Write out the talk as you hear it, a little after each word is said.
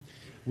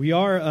We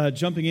are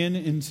jumping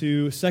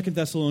into 2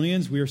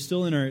 Thessalonians. We are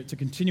still it's a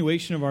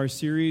continuation of our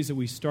series that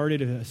we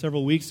started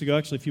several weeks ago,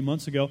 actually a few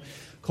months ago,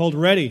 called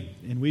Ready.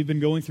 And we've been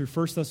going through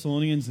 1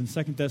 Thessalonians and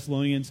 2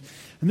 Thessalonians.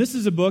 And this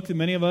is a book that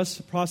many of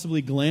us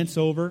possibly glance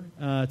over.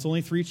 It's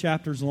only 3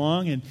 chapters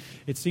long, and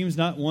it seems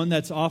not one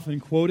that's often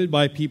quoted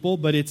by people,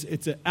 but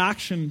it's an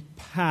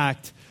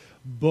action-packed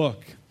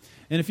book.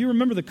 And if you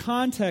remember the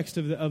context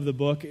of the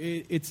book,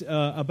 it's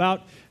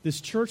about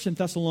this church in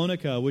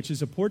Thessalonica, which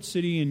is a port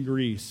city in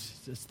Greece.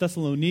 It's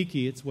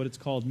Thessaloniki, it's what it's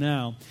called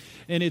now.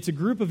 And it's a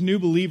group of new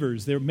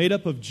believers. They're made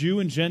up of Jew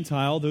and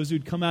Gentile, those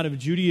who'd come out of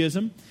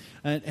Judaism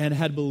and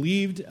had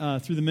believed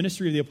through the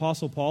ministry of the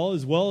Apostle Paul,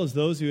 as well as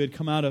those who had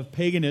come out of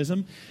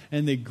paganism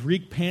and the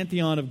Greek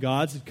pantheon of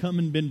gods had come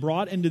and been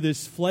brought into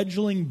this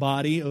fledgling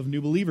body of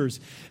new believers.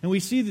 And we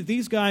see that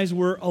these guys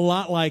were a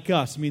lot like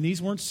us. I mean,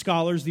 these weren't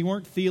scholars, they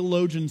weren't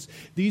theologians.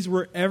 These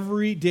were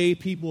everyday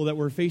people that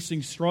were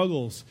facing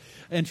struggles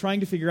and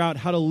trying to figure out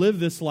how to live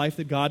this life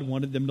that God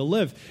wanted them to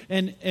live.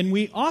 And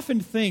we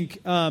often think,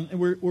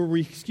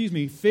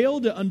 we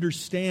fail to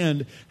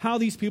understand how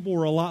these people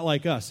were a lot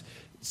like us.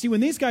 See,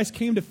 when these guys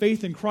came to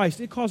faith in Christ,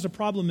 it caused a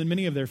problem in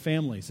many of their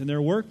families, in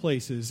their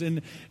workplaces,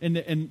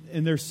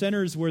 and their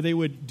centers where they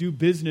would do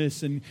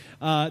business and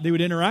they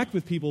would interact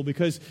with people,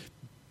 because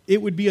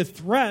it would be a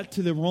threat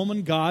to the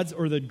Roman gods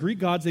or the Greek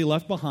gods they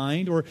left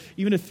behind, or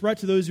even a threat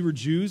to those who were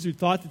Jews who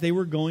thought that they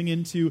were going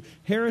into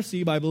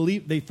heresy by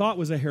belief they thought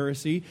was a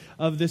heresy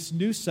of this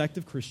new sect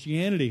of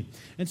Christianity.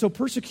 And so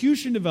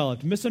persecution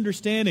developed,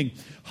 misunderstanding.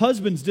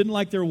 Husbands didn't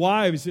like their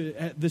wives,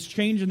 this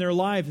change in their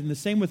lives, and the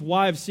same with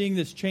wives seeing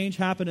this change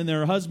happen in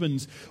their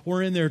husbands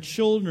or in their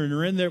children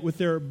or with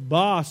their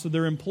boss or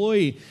their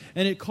employee.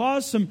 And it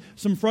caused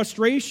some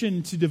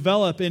frustration to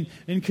develop and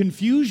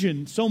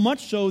confusion, so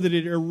much so that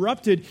it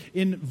erupted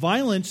in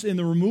violence in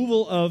the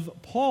removal of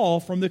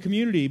Paul from the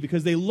community,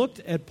 because they looked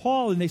at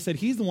Paul and they said,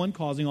 he's the one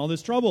causing all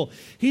this trouble.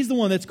 He's the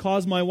one that's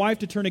caused my wife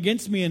to turn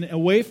against me and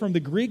away from the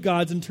Greek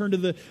gods and turn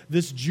to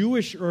this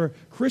Jewish or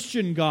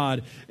Christian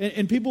God.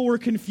 And people were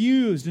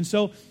confused. And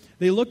so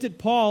they looked at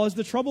Paul as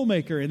the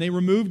troublemaker and they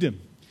removed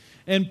him.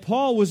 And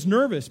Paul was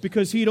nervous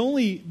because he'd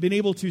only been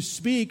able to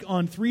speak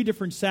on 3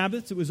 different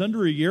Sabbaths. It was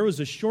under a year. It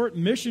was a short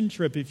mission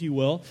trip, if you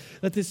will,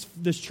 that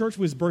this church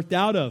was birthed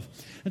out of.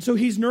 And so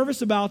he's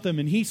nervous about them,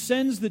 and he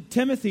sends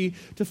Timothy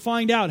to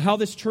find out how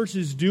this church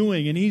is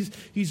doing. And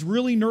he's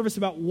really nervous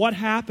about what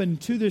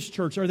happened to this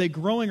church. Are they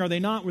growing? Are they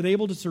not? Were they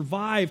able to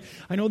survive?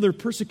 I know their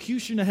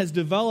persecution has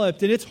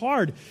developed, and it's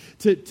hard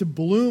to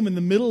bloom in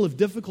the middle of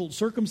difficult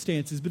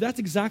circumstances, but that's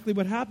exactly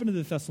what happened to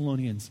the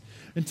Thessalonians.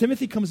 And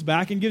Timothy comes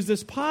back and gives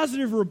this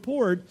positive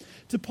report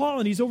to Paul,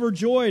 and he's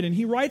overjoyed, and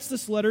he writes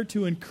this letter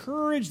to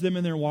encourage them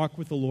in their walk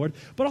with the Lord,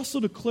 but also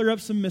to clear up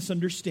some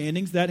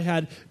misunderstandings that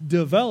had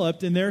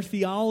developed in their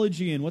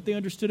theology and what they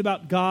understood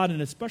about God,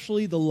 and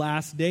especially the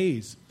last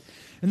days.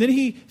 And then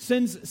he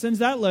sends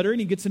that letter,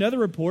 and he gets another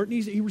report,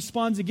 and he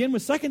responds again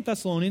with 2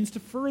 Thessalonians to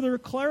further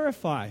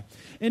clarify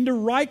and to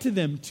write to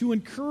them, to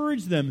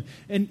encourage them,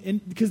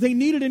 and because they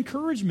needed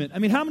encouragement. I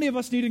mean, how many of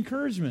us need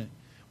encouragement?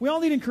 We all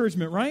need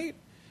encouragement, right?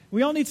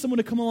 We all need someone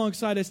to come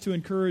alongside us to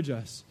encourage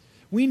us.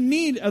 We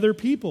need other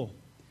people.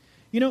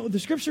 You know, the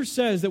Scripture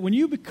says that when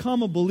you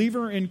become a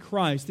believer in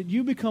Christ, that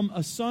you become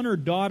a son or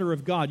daughter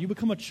of God. You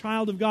become a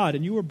child of God,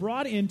 and you are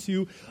brought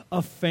into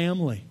a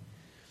family.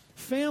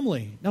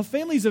 Family. Now,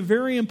 family is a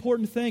very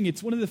important thing.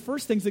 It's one of the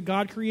first things that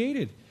God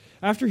created.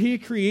 After He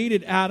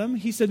created Adam,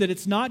 He said that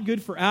it's not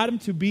good for Adam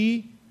to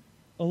be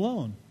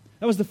alone.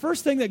 That was the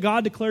first thing that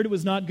God declared it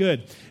was not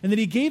good. And then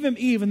He gave him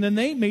Eve, and then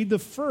they made the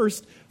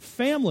first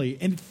family.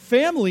 And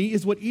family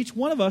is what each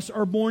one of us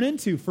are born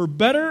into. For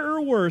better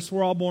or worse,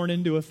 we're all born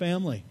into a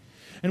family.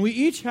 And we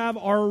each have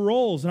our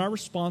roles and our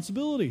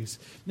responsibilities.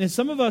 And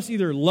some of us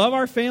either love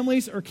our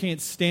families or can't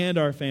stand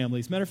our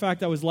families. Matter of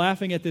fact, I was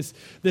laughing at this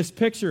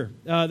picture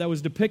that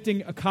was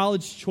depicting a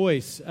college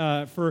choice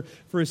for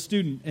a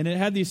student. And it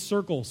had these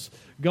circles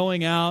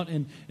going out.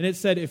 And it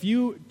said, if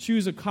you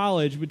choose a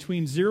college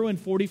between 0 and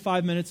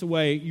 45 minutes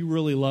away, you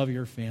really love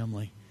your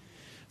family.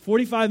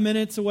 45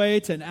 minutes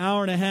away to an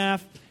hour and a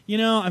half, you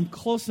know, I'm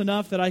close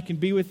enough that I can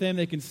be with them.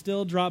 They can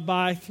still drop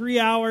by. 3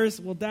 hours,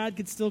 well, Dad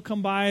could still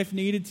come by if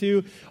needed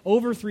to.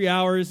 Over 3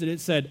 hours, and it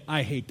said,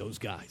 I hate those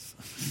guys.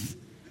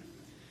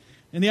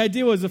 And the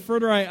idea was the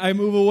further I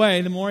move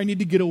away, the more I need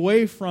to get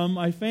away from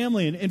my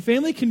family. And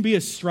family can be a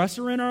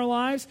stressor in our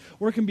lives,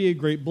 or it can be a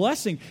great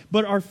blessing.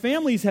 But our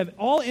families have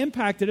all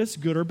impacted us,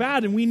 good or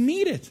bad, and we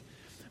need it.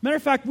 Matter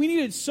of fact, we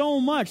need it so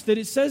much that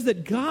it says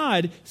that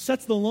God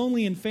sets the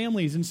lonely in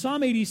families. In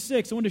Psalm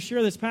 86, I want to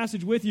share this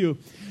passage with you.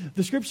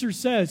 The Scripture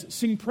says,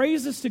 sing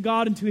praises to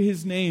God and to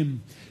His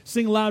name.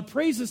 Sing loud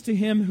praises to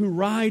Him who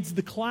rides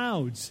the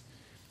clouds.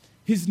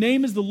 His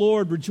name is the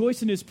Lord.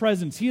 Rejoice in His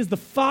presence. He is the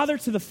Father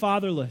to the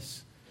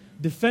fatherless,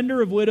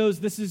 defender of widows.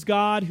 This is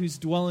God whose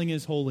dwelling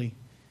is holy.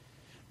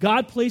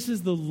 God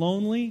places the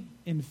lonely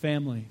in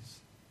families.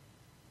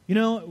 You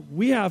know,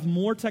 we have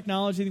more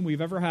technology than we've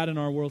ever had in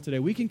our world today.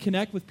 We can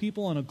connect with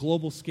people on a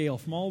global scale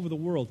from all over the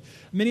world.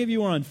 Many of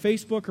you are on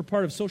Facebook or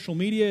part of social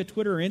media,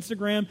 Twitter or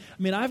Instagram.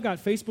 I mean, I've got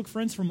Facebook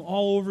friends from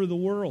all over the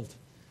world.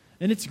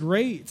 And it's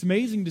great. It's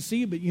amazing to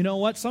see. But you know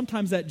what?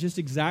 Sometimes that just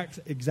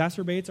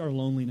exacerbates our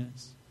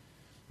loneliness.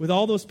 With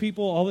all those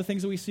people, all the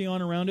things that we see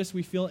on around us,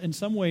 we feel in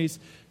some ways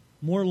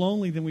more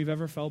lonely than we've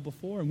ever felt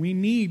before. And we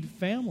need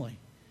family.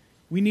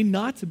 We need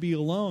not to be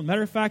alone.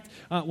 Matter of fact,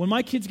 when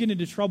my kids get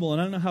into trouble, and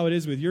I don't know how it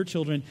is with your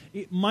children,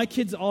 my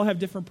kids all have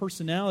different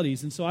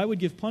personalities, and so I would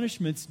give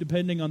punishments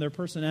depending on their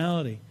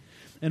personality.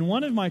 And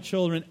one of my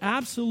children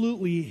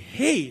absolutely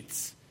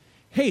hates.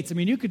 I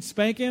mean, you could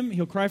spank him,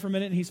 he'll cry for a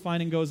minute, and he's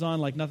fine and goes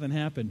on like nothing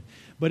happened.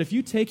 But if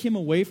you take him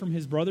away from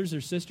his brothers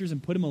or sisters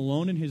and put him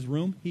alone in his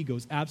room, he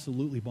goes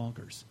absolutely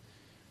bonkers.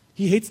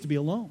 He hates to be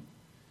alone.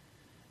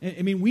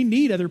 I mean, we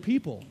need other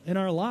people in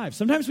our lives.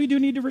 Sometimes we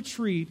do need to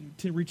retreat,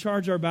 to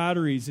recharge our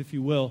batteries, if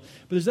you will.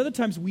 But there's other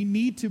times we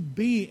need to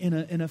be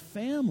in a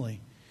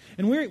family.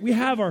 And we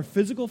have our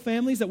physical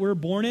families that we're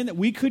born in that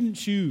we couldn't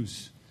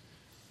choose.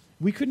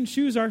 We couldn't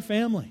choose our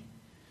family.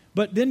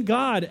 But then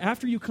God,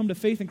 after you come to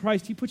faith in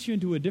Christ, He puts you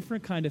into a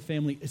different kind of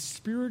family, a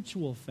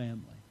spiritual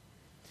family,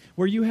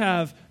 where you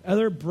have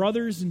other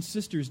brothers and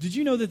sisters. Did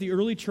you know that the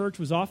early church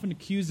was often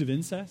accused of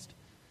incest?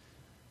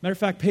 Matter of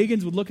fact,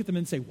 pagans would look at them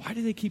and say, why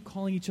do they keep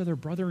calling each other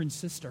brother and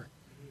sister?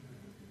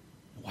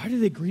 Why do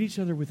they greet each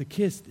other with a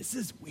kiss? This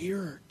is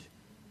weird.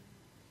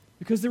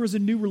 Because there was a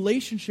new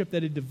relationship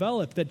that had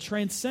developed that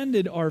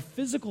transcended our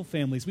physical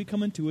families. We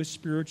come into a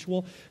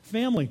spiritual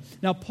family.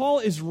 Now, Paul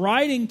is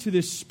writing to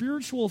this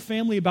spiritual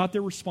family about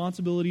their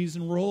responsibilities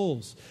and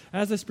roles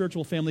as a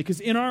spiritual family. Because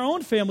in our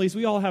own families,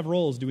 we all have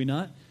roles, do we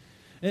not?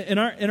 In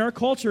our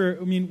culture,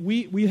 I mean,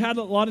 we had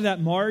a lot of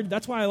that marred.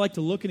 That's why I like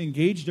to look and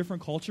engage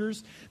different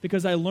cultures,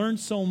 because I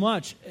learned so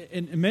much,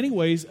 in many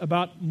ways,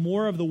 about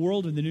more of the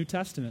world in the New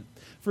Testament.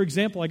 For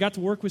example, I got to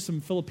work with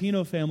some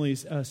Filipino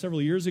families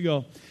several years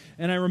ago,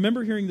 and I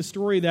remember hearing the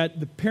story that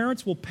the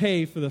parents will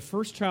pay for the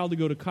first child to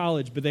go to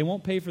college, but they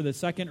won't pay for the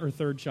second or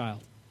third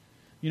child.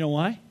 You know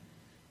why?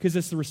 Because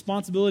it's the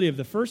responsibility of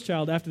the first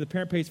child, after the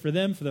parent pays for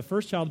them, for the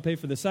first child to pay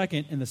for the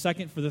second, and the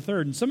second for the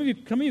third. And some of you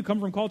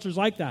come from cultures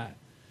like that.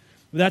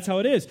 But that's how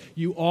it is.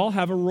 You all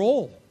have a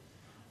role.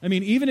 I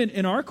mean, even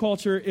in our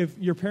culture, if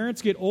your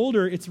parents get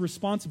older, it's a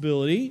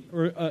responsibility,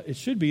 or it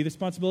should be the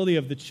responsibility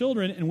of the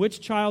children. And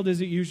which child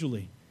is it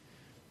usually?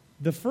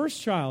 The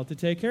first child to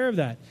take care of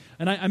that.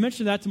 And I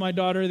mentioned that to my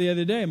daughter the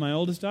other day. My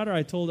oldest daughter,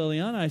 I told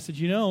Eliana, I said,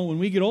 you know, when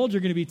we get old,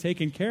 you're going to be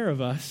taking care of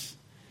us.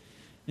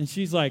 And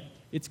she's like,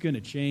 it's going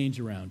to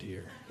change around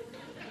here.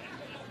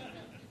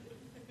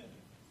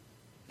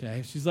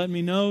 Okay, she's letting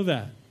me know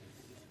that.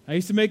 I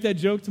used to make that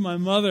joke to my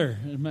mother.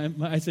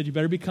 And I said, you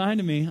better be kind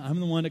to me. I'm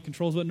the one that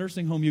controls what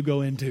nursing home you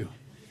go into.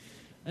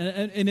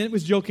 And it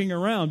was joking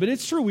around. But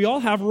it's true. We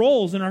all have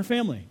roles in our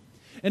family.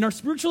 And our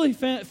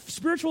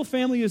spiritual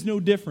family is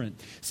no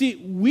different. See,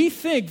 we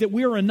think that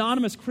we are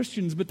anonymous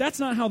Christians, but that's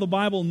not how the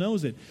Bible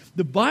knows it.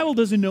 The Bible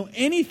doesn't know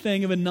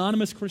anything of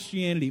anonymous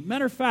Christianity.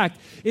 Matter of fact,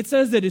 it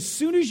says that as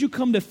soon as you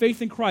come to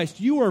faith in Christ,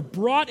 you are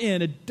brought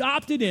in,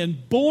 adopted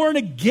in, born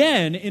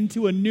again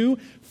into a new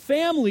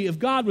family of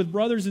God with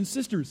brothers and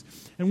sisters.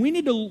 And we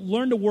need to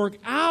learn to work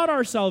out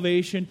our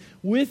salvation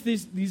with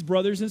these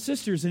brothers and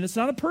sisters. And it's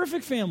not a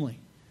perfect family.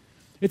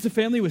 It's a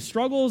family with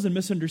struggles and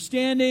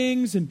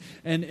misunderstandings,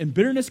 and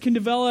bitterness can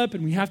develop,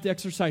 and we have to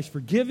exercise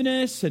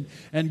forgiveness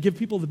and give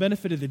people the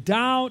benefit of the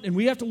doubt, and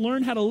we have to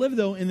learn how to live,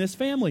 though, in this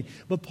family.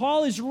 But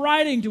Paul is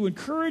writing to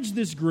encourage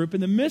this group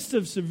in the midst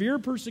of severe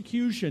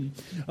persecution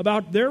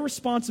about their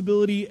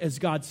responsibility as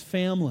God's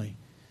family.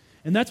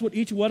 And that's what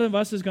each one of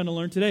us is going to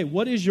learn today.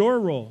 What is your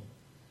role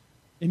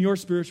in your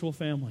spiritual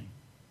family?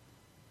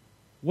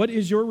 What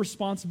is your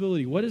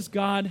responsibility? What does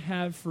God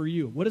have for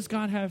you? What does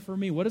God have for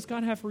me? What does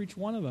God have for each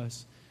one of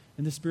us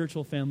in the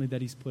spiritual family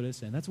that He's put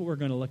us in? That's what we're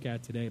going to look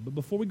at today. But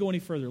before we go any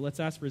further, let's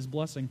ask for His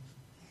blessing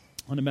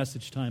on the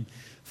message time.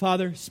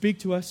 Father, speak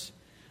to us.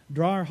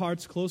 Draw our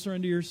hearts closer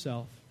unto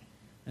yourself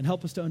and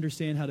help us to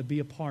understand how to be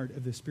a part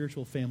of the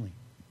spiritual family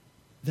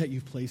that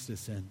you've placed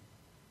us in.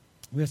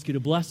 We ask you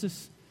to bless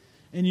us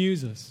and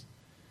use us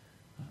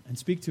and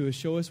speak to us.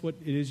 Show us what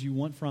it is you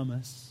want from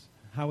us,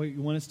 how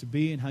you want us to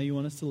be, and how you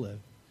want us to live.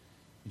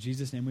 In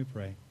Jesus' name we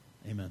pray.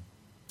 Amen.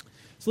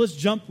 So let's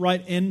jump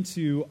right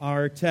into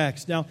our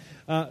text. Now,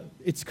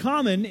 it's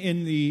common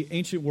in the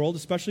ancient world,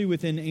 especially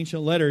within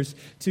ancient letters,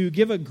 to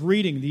give a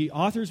greeting. The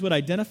authors would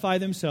identify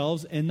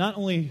themselves and not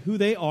only who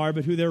they are,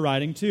 but who they're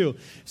writing to.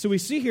 So we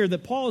see here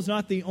that Paul is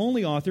not the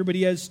only author, but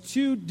he has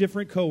two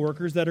different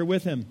co-workers that are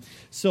with him,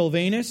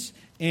 Silvanus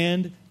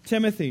and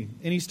Timothy.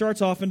 And he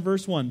starts off in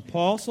verse 1.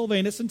 Paul,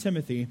 Silvanus, and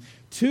Timothy,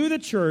 to the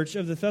church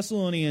of the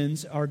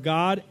Thessalonians, our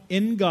God,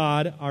 in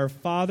God, our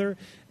Father,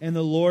 and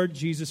the Lord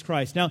Jesus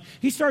Christ. Now,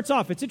 he starts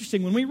off. It's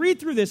interesting. When we read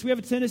through this, we have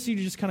a tendency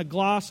to just kind of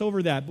gloss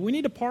over that. But we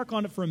need to park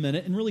on it for a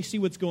minute and really see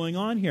what's going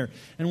on here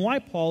and why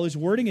Paul is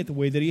wording it the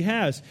way that he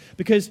has.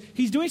 Because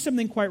he's doing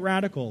something quite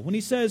radical. When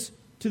he says,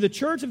 to the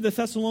church of the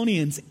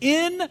Thessalonians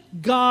in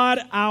God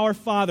our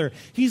Father.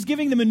 He's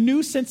giving them a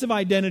new sense of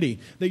identity,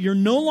 that you're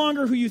no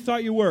longer who you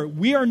thought you were.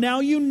 We are now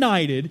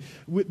united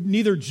with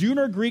neither Jew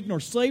nor Greek, nor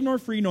slave nor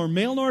free, nor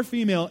male nor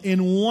female,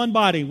 in one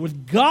body,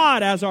 with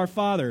God as our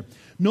Father.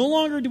 No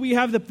longer do we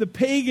have the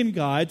pagan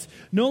gods.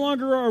 No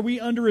longer are we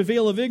under a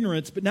veil of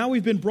ignorance, but now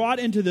we've been brought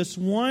into this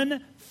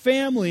one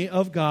family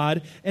of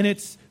God, and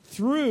it's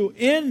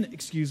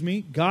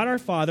God our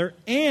Father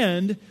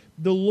and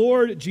the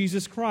Lord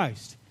Jesus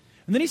Christ.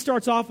 And then he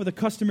starts off with a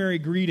customary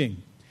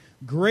greeting.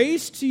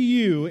 Grace to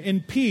you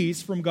and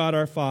peace from God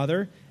our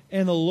Father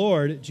and the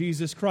Lord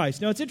Jesus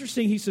Christ. Now it's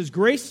interesting, he says,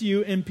 grace to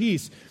you and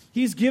peace.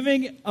 He's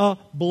giving a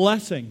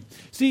blessing.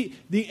 See,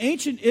 the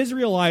ancient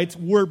Israelites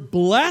were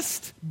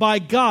blessed by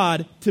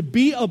God to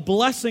be a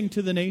blessing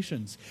to the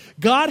nations.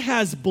 God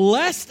has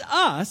blessed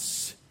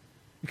us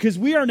because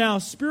we are now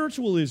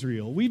spiritual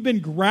Israel. We've been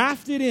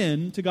grafted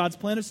in to God's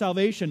plan of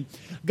salvation.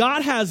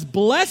 God has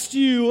blessed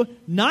you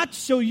not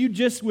so you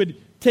just would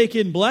take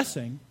in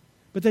blessing,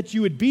 but that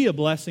you would be a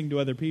blessing to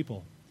other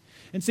people.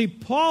 And see,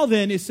 Paul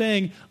then is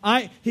saying,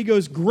 he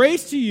goes,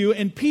 grace to you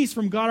and peace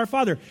from God our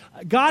Father.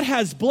 God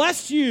has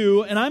blessed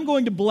you, and I'm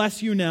going to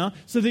bless you now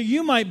so that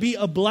you might be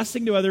a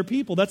blessing to other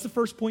people. That's the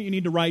first point you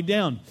need to write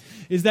down,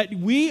 is that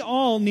we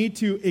all need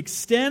to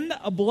extend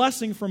a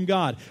blessing from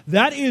God.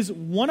 That is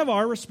one of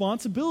our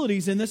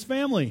responsibilities in this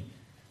family,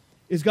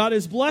 is God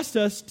has blessed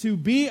us to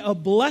be a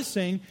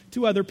blessing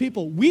to other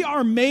people. We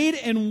are made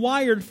and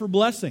wired for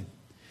blessing.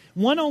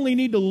 One only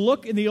need to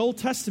look in the Old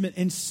Testament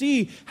and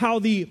see how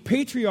the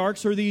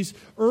patriarchs, or these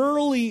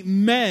early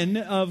men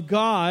of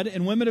God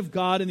and women of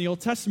God in the Old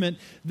Testament,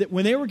 that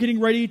when they were getting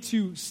ready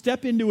to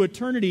step into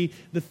eternity,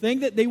 the thing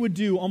that they would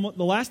do,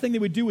 the last thing they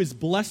would do is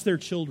bless their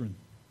children.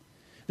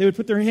 They would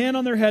put their hand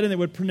on their head and they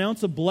would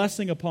pronounce a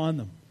blessing upon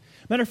them.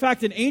 Matter of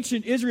fact, in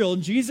ancient Israel,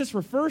 and Jesus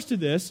refers to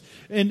this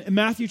in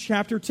Matthew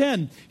chapter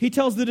 10, he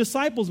tells the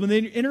disciples when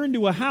they enter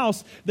into a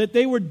house that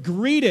they would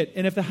greet it,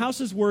 and if the house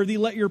is worthy,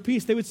 let your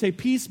peace. They would say,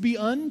 peace be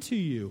unto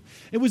you.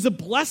 It was a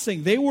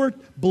blessing. They were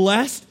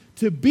blessed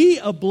to be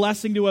a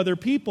blessing to other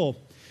people.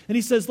 And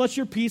he says, let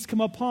your peace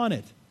come upon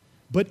it.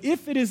 But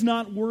if it is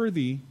not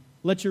worthy,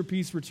 let your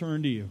peace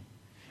return to you.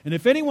 And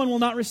if anyone will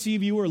not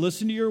receive you or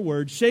listen to your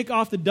word, shake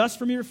off the dust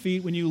from your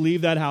feet when you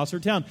leave that house or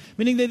town.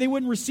 Meaning that they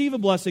wouldn't receive a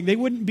blessing. They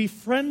wouldn't be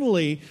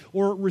friendly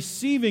or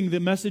receiving the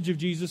message of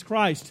Jesus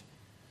Christ.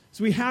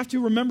 So we have to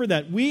remember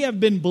that. We have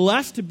been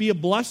blessed to be a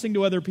blessing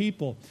to other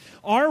people.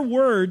 Our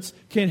words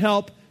can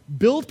help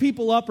build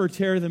people up or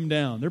tear them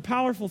down. They're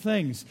powerful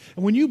things.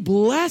 And when you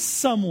bless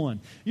someone,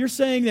 you're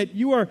saying that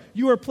you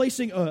are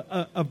placing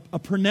a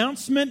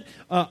pronouncement,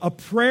 a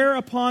prayer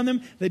upon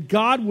them, that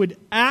God would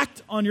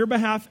act on your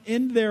behalf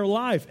in their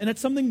life. And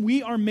it's something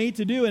we are made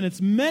to do. And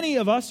it's many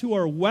of us who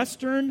are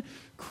Western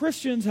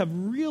Christians have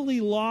really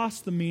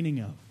lost the meaning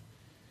of.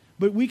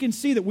 But we can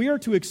see that we are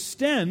to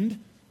extend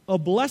a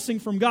blessing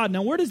from God.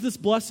 Now, where does this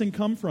blessing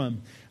come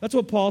from? That's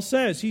what Paul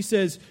says. He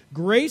says,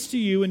 grace to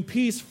you and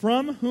peace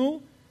from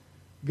who?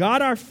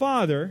 God our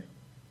Father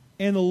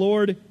and the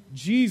Lord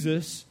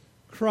Jesus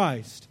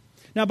Christ.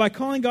 Now, by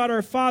calling God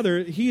our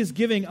Father, he is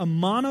giving a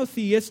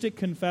monotheistic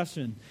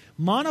confession.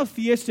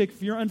 Monotheistic,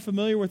 if you're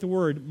unfamiliar with the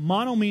word,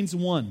 mono means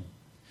one.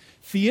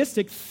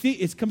 Theistic,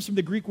 it comes from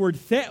the Greek word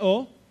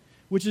theo,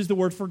 which is the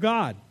word for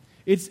God.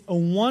 It's a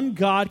one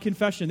God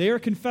confession. They are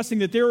confessing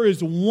that there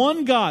is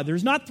one God.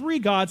 There's not three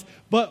gods,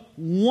 but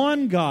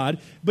one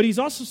God. But he's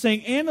also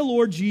saying, and the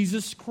Lord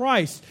Jesus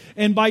Christ.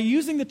 And by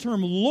using the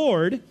term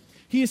Lord,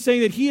 he is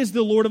saying that he is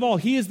the Lord of all.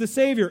 He is the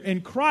Savior.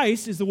 And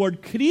Christ is the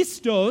word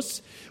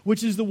Christos,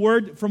 which is the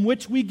word from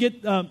which we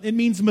get, it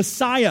means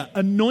Messiah,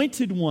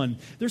 anointed one.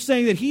 They're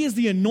saying that he is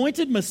the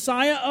anointed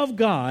Messiah of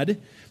God,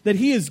 that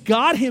he is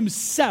God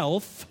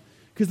himself,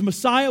 because the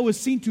Messiah was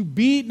seen to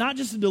be not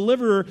just a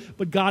deliverer,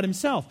 but God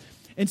himself.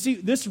 And see,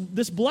 this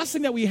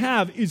blessing that we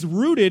have is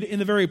rooted in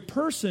the very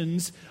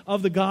persons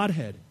of the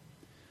Godhead.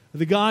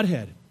 The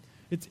Godhead.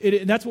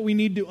 And that's what we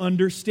need to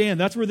understand.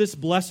 That's where this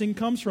blessing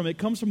comes from. It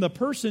comes from the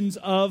persons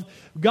of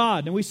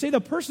God. And we say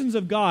the persons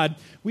of God,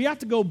 we have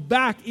to go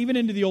back even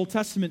into the Old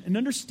Testament and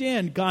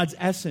understand God's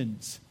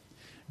essence.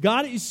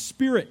 God is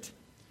spirit.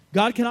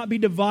 God cannot be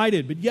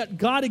divided, but yet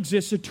God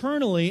exists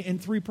eternally in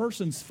three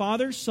persons,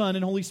 Father, Son,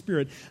 and Holy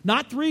Spirit.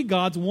 Not three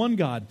gods, one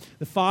God.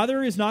 The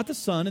Father is not the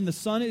Son, and the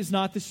Son is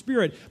not the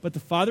Spirit, but the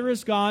Father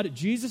is God,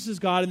 Jesus is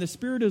God, and the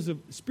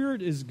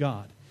Spirit is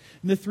God.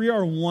 And the three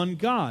are one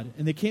God,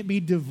 and they can't be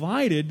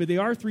divided, but they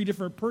are three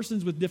different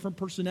persons with different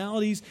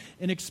personalities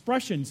and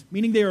expressions,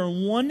 meaning they are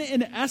one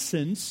in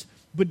essence,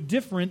 but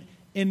different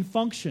in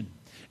function.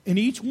 And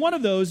each one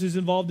of those is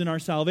involved in our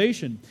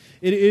salvation.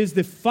 It is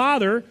the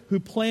Father who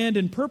planned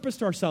and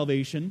purposed our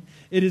salvation.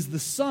 It is the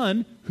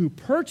Son who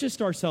purchased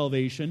our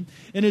salvation.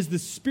 And it is the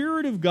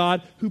Spirit of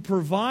God who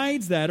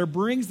provides that or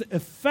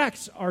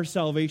affects our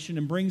salvation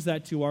and brings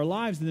that to our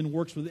lives and then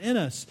works within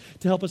us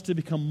to help us to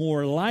become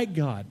more like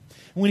God.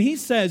 And when he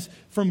says,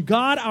 from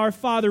God our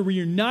Father, we're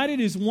united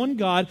as one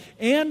God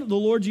and the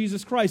Lord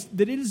Jesus Christ,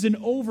 that it is an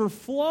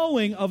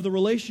overflowing of the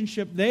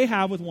relationship they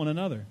have with one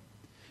another.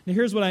 Now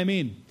here's what I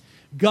mean.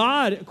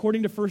 God,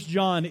 according to 1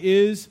 John,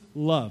 is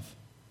love.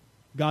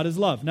 God is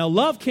love. Now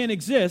love can't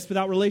exist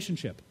without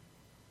relationship.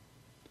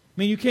 I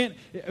mean, you can't,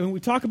 when we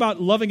talk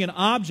about loving an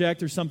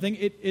object or something,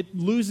 it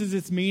loses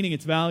its meaning,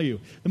 its value.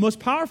 The most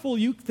powerful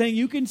thing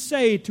you can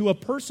say to a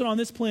person on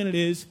this planet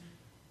is,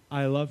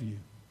 I love you.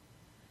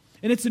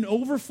 And it's an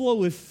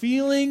overflow of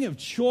feeling, of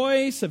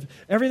choice, of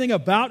everything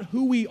about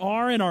who we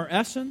are in our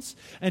essence.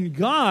 And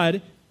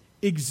God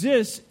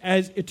exists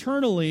as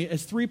eternally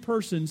as three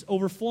persons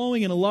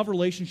overflowing in a love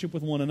relationship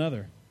with one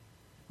another.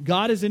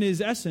 God is in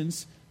his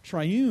essence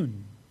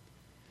triune.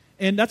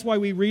 And that's why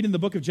we read in the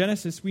book of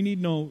Genesis, we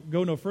need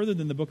go no further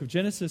than the book of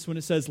Genesis when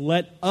it says,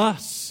 let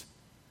us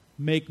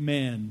make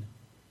man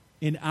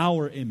in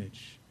our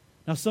image.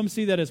 Now, some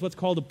see that as what's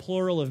called a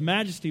plural of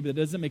majesty, but it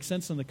doesn't make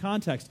sense in the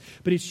context.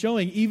 But he's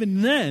showing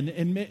even then,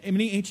 and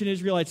many ancient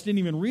Israelites didn't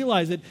even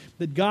realize it,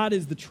 that God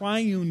is the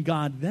triune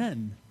God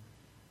then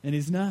and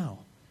is now.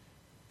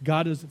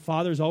 God is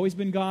Father has always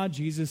been God.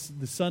 Jesus,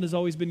 the Son, has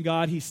always been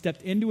God. He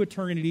stepped into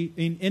eternity,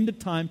 into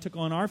time, took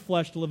on our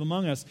flesh to live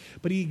among us.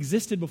 But he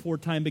existed before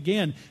time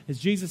began. As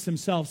Jesus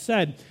himself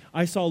said,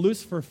 I saw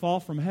Lucifer fall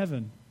from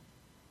heaven,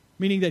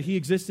 meaning that he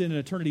existed in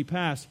eternity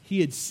past.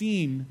 He had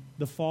seen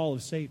the fall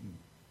of Satan.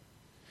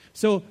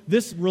 So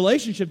this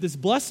relationship, this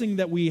blessing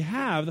that we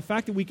have, the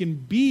fact that we can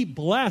be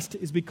blessed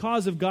is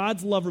because of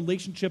God's love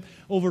relationship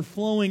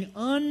overflowing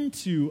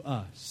unto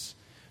us.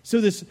 So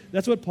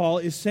that's what Paul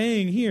is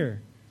saying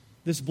here.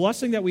 This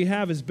blessing that we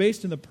have is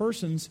based in the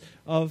persons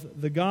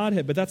of the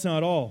Godhead, but that's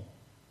not all.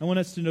 I want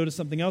us to notice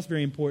something else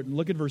very important.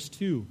 Look at verse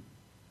 2.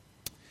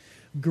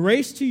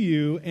 Grace to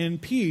you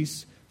and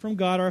peace from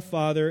God our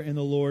Father and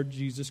the Lord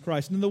Jesus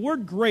Christ. And the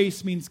word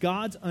grace means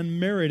God's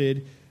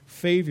unmerited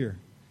favor.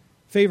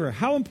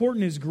 How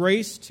important is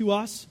grace to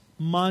us?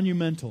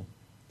 Monumental.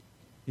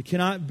 It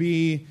cannot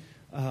be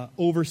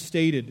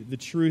overstated, the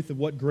truth of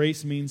what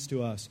grace means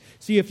to us.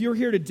 See, if you're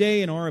here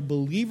today and are a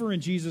believer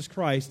in Jesus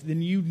Christ,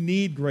 then you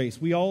need grace.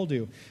 We all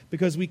do.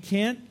 Because we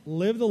can't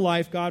live the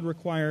life God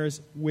requires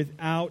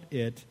without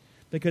it,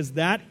 because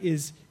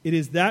it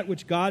is that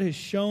which God has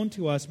shown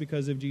to us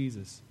because of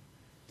Jesus.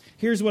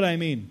 Here's what I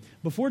mean.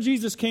 Before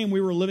Jesus came, we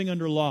were living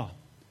under law.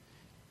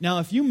 Now,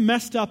 if you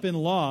messed up in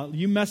law,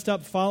 you messed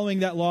up following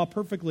that law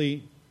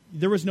perfectly,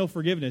 there was no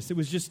forgiveness. It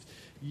was just,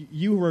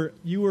 you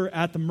were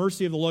at the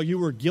mercy of the law. You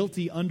were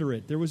guilty under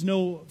it. There was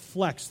no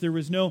flex. There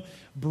was no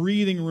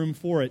breathing room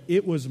for it.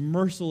 It was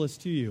merciless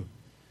to you.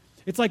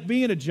 It's like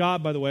being at a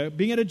job, by the way,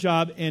 being at a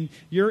job and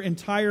your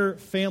entire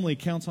family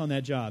counts on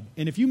that job.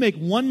 And if you make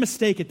one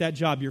mistake at that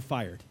job, you're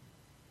fired.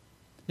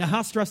 Now,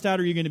 how stressed out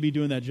are you going to be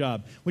doing that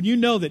job? When you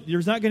know that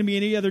there's not going to be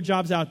any other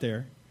jobs out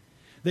there,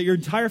 that your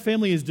entire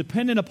family is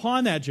dependent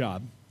upon that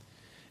job.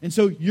 And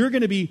so you're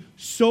going to be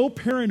so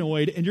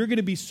paranoid and you're going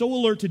to be so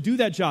alert to do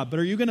that job. But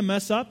are you going to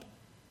mess up?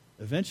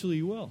 Eventually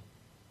you will.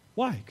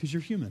 Why? Because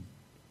you're human.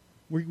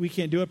 We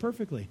can't do it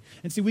perfectly.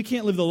 And see, we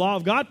can't live the law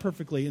of God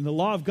perfectly. And the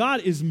law of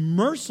God is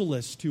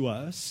merciless to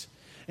us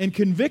and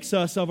convicts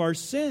us of our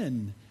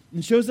sin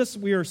and shows us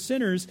we are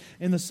sinners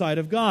in the sight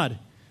of God.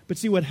 But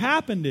see, what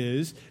happened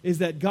is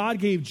that God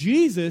gave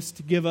Jesus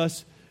to give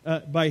us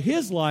by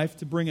his life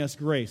to bring us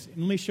grace.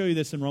 And let me show you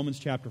this in Romans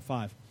chapter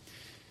 5.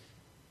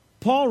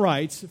 Paul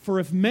writes, for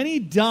if many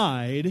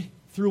died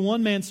through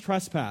one man's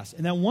trespass,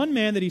 and that one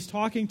man that he's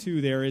talking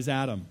to there is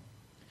Adam.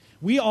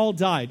 We all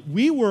died.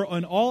 We were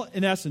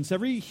in essence,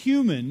 every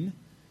human,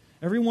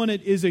 everyone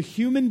that is a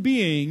human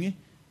being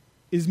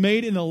is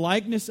made in the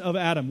likeness of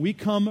Adam. We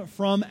come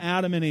from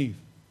Adam and Eve.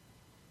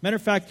 Matter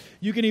of fact,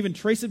 you can even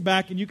trace it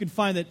back and you can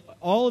find that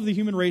all of the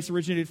human race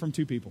originated from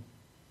two people.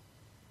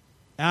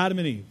 Adam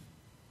and Eve.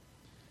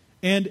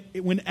 And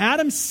when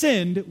Adam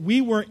sinned,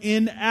 we were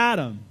in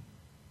Adam.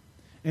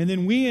 And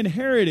then we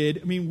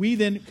inherited, we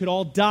then could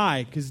all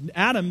die, because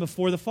Adam,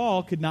 before the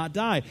fall, could not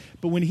die.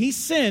 But when he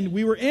sinned,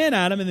 we were in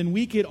Adam, and then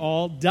we could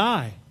all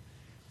die.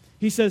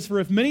 He says, for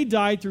if many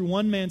died through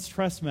one man's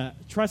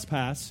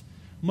trespass,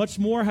 much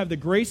more have the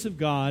grace of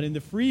God and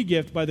the free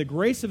gift by the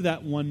grace of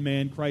that one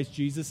man, Christ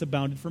Jesus,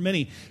 abounded for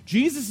many.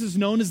 Jesus is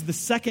known as the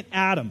second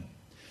Adam.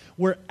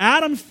 Where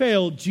Adam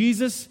failed,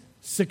 Jesus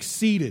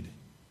succeeded.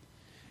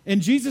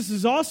 And Jesus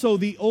is also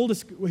the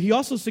oldest. He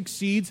also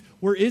succeeds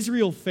where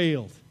Israel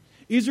failed.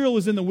 Israel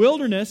was in the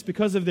wilderness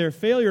because of their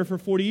failure for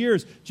 40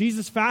 years.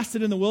 Jesus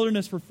fasted in the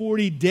wilderness for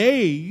 40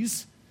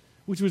 days,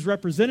 which was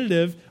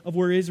representative of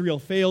where Israel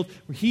failed,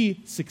 where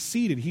he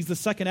succeeded. He's the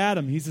second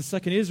Adam. He's the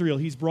second Israel.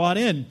 He's brought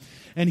in.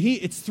 And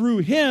it's through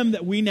him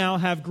that we now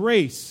have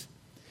grace.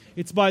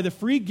 It's by the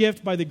free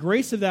gift, by the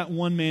grace of that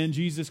one man,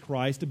 Jesus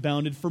Christ,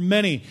 abounded for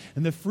many.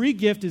 And the free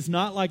gift is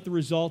not like the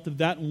result of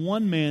that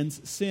one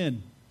man's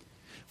sin.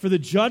 For the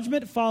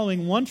judgment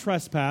following one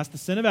trespass, the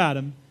sin of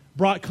Adam,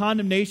 brought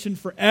condemnation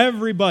for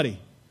everybody.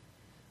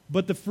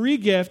 But the free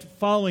gift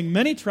following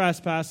many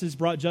trespasses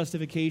brought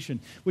justification,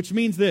 which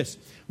means this.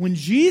 When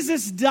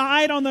Jesus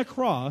died on the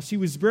cross, he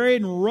was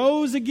buried and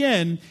rose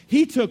again,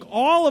 he took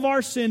all of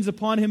our sins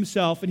upon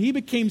himself, and he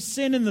became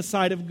sin in the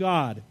sight of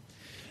God.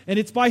 And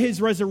it's by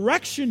his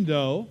resurrection,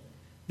 though,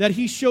 that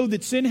he showed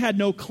that sin had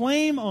no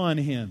claim on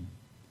him,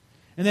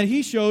 and that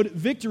he showed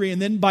victory.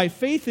 And then by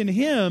faith in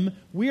him,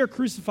 we are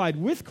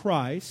crucified with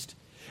Christ,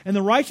 and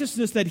the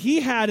righteousness that he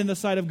had in the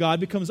sight of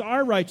God becomes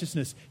our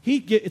righteousness.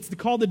 It's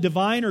called the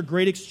divine or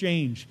great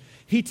exchange.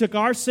 He took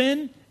our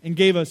sin and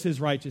gave us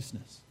his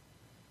righteousness.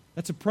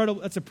 That's a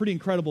pretty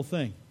incredible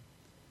thing.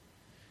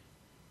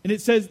 And it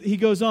says, he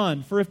goes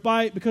on, for if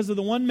because of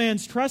the one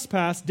man's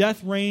trespass,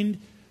 death reigned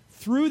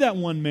through that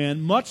one man,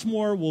 much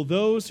more will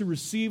those who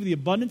receive the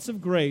abundance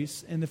of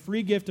grace and the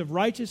free gift of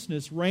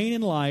righteousness reign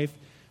in life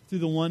through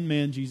the one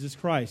man, Jesus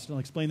Christ. I'll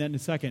explain that in a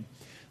second.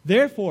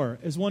 Therefore,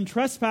 as one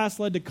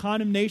trespass led to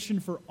condemnation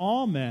for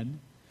all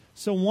men,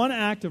 so one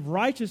act of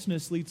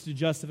righteousness leads to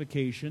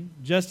justification,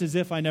 just as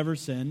if I never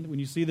sinned. When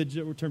you see the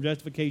term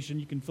justification,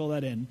 you can fill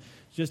that in.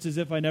 Just as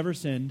if I never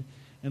sinned,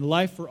 and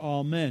life for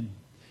all men.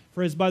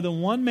 For as by the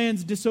one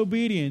man's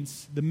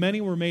disobedience the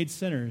many were made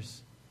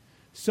sinners,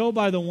 so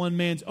by the one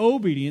man's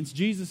obedience,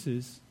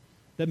 Jesus's,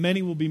 that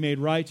many will be made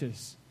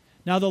righteous.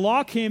 Now the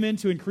law came in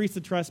to increase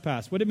the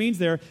trespass. What it means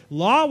there,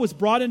 law was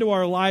brought into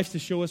our lives to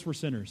show us we're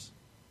sinners.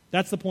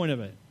 That's the point of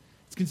it.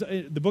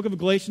 The book of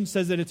Galatians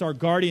says that it's our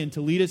guardian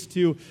to lead us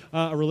to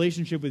a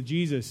relationship with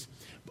Jesus.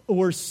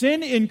 Where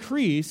sin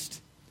increased,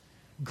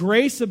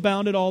 grace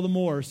abounded all the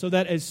more, so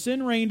that as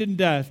sin reigned in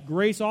death,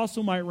 grace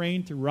also might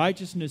reign through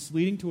righteousness,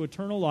 leading to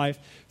eternal life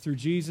through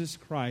Jesus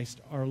Christ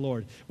our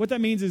Lord. What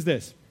that means is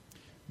this.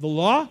 The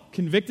law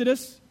convicted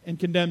us and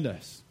condemned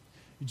us.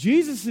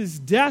 Jesus'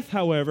 death,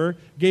 however,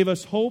 gave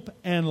us hope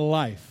and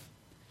life.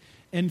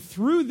 And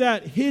through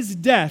that, his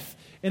death,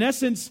 in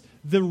essence,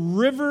 the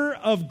river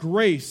of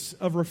grace,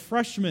 of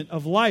refreshment,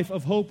 of life,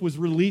 of hope was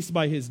released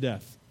by his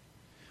death.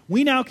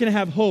 We now can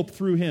have hope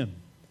through him.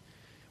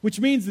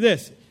 Which means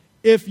this.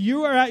 If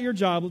you are at your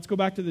job, let's go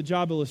back to the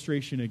job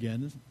illustration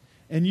again,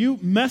 and you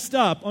messed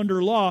up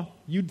under law,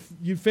 you'd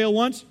fail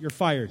once, you're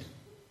fired.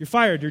 You're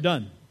fired, you're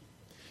done.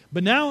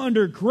 But now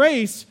under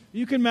grace,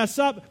 you can mess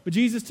up, but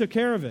Jesus took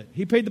care of it.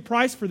 He paid the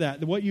price for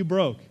that, what you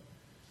broke.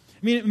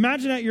 I mean,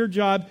 imagine at your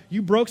job,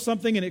 you broke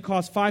something and it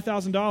cost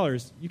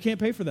 $5,000. You can't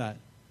pay for that.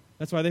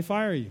 That's why they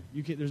fire you.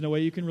 There's no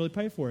way you can really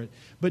pay for it.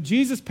 But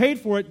Jesus paid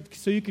for it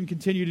so you can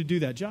continue to do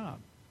that job.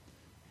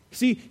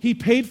 See, he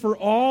paid for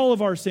all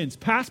of our sins,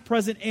 past,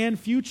 present, and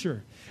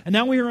future. And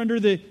now we are under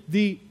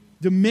the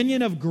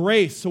dominion of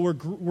grace. So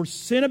where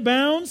sin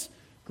abounds,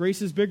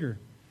 grace is bigger.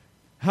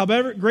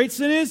 However great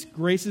sin is,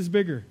 grace is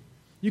bigger.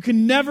 You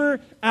can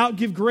never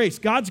outgive grace.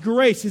 God's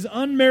grace, his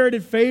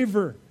unmerited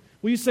favor.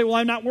 Well, you say, well,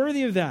 I'm not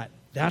worthy of that.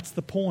 That's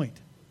the point.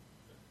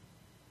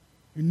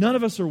 None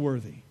of us are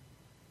worthy.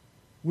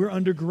 We're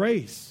under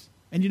grace.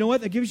 And you know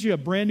what? That gives you a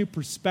brand new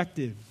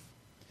perspective.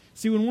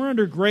 See, when we're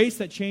under grace,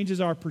 that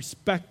changes our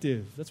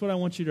perspective. That's what I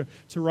want you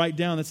to write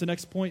down. That's the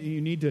next point that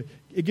you need to.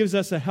 It gives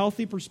us a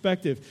healthy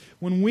perspective.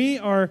 When we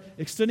are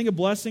extending a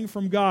blessing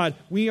from God,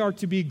 we are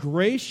to be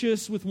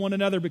gracious with one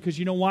another because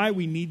you know why?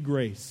 We need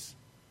grace.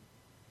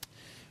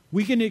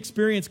 We can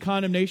experience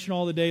condemnation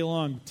all the day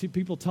long.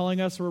 People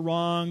telling us we're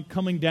wrong,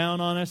 coming down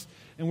on us,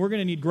 and we're going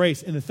to need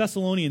grace. And the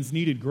Thessalonians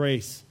needed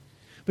grace.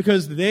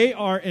 Because they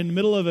are in the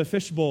middle of a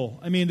fishbowl.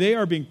 I mean, they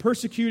are being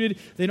persecuted.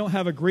 They don't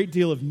have a great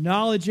deal of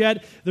knowledge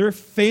yet. They're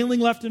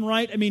failing left and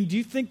right. I mean, do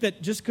you think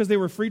that just because they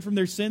were freed from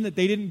their sin that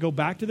they didn't go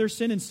back to their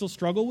sin and still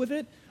struggle with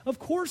it? Of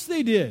course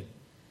they did.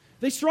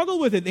 They struggled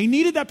with it. They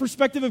needed that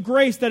perspective of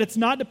grace that it's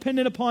not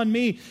dependent upon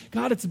me.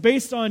 God, it's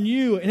based on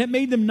you. And it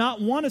made them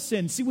not want to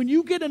sin. See, when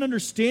you get an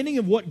understanding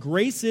of what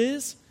grace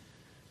is,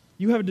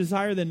 you have a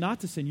desire then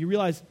not to sin. You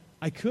realize,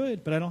 I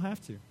could, but I don't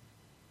have to.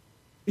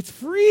 It's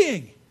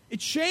freeing.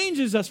 It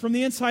changes us from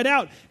the inside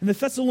out. And the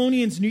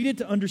Thessalonians needed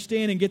to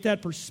understand and get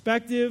that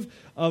perspective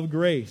of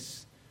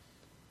grace.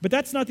 But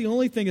that's not the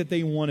only thing that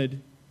they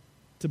wanted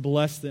to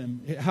bless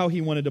them, how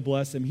he wanted to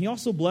bless them. He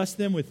also blessed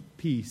them with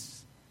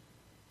peace.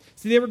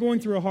 See, they were going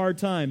through a hard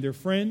time. Their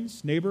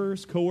friends,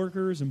 neighbors,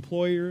 coworkers,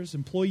 employers,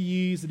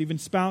 employees, and even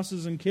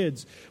spouses and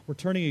kids were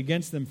turning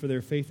against them for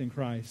their faith in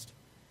Christ.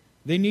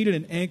 They needed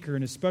an anchor,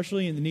 and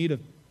especially in the need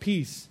of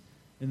peace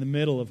in the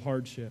middle of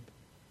hardship.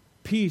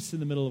 Peace in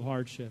the middle of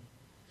hardship.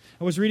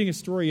 I was reading a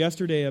story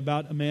yesterday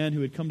about a man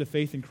who had come to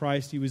faith in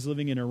Christ. He was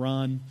living in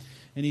Iran,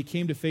 and he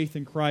came to faith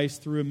in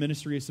Christ through a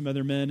ministry of some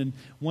other men. And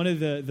one of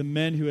the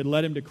men who had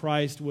led him to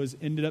Christ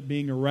ended up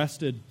being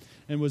arrested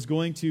and was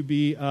going to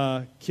be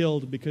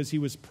killed because he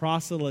was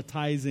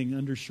proselytizing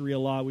under Sharia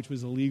law, which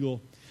was illegal.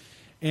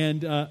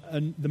 And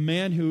the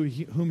man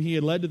whom he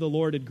had led to the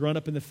Lord had grown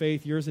up in the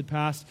faith. Years had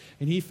passed,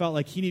 and he felt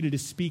like he needed to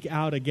speak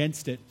out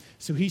against it.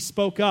 So he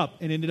spoke up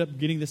and ended up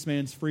getting this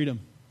man's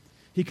freedom.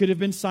 He could have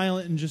been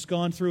silent and just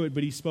gone through it,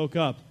 but he spoke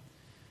up.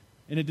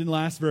 And it didn't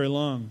last very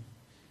long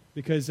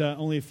because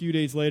only a few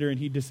days later, and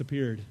he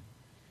disappeared.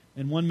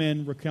 And one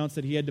man recounts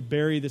that he had to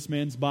bury this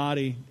man's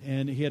body,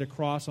 and he had a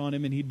cross on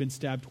him, and he'd been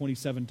stabbed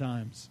 27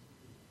 times.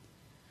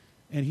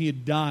 And he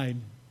had died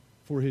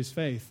for his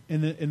faith.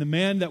 And the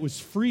man that was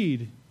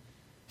freed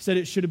said,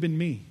 it should have been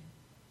me.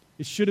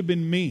 It should have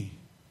been me.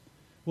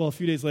 Well, a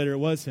few days later, it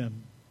was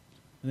him.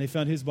 And they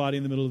found his body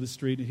in the middle of the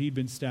street, and he'd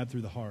been stabbed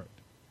through the heart.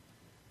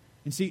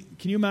 And see,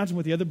 can you imagine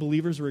what the other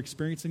believers were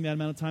experiencing that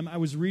amount of time? I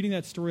was reading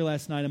that story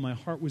last night and my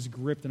heart was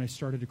gripped and I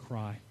started to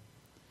cry.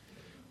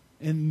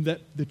 And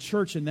that the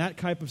church in that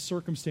type of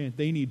circumstance,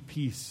 they need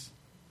peace.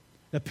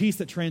 A peace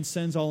that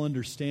transcends all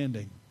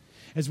understanding.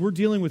 As we're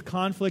dealing with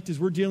conflict, as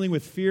we're dealing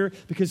with fear,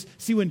 because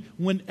see,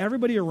 when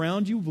everybody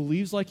around you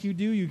believes like you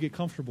do, you get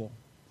comfortable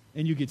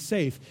and you get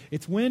safe.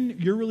 It's when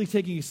you're really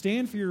taking a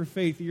stand for your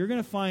faith that you're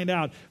going to find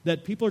out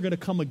that people are going to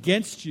come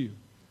against you.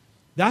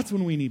 That's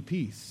when we need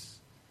peace.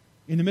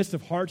 In the midst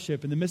of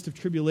hardship, in the midst of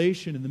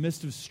tribulation, in the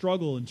midst of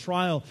struggle and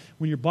trial,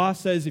 when your boss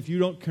says if you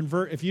don't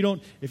convert, if you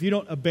don't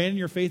abandon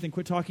your faith and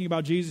quit talking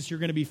about Jesus, you're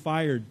going to be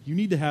fired. You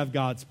need to have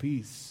God's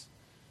peace.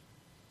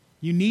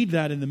 You need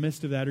that in the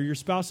midst of that. Or your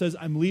spouse says,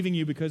 I'm leaving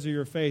you because of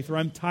your faith. Or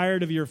I'm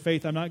tired of your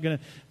faith. I'm not going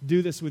to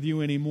do this with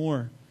you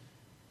anymore.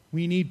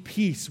 We need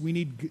peace. We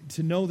need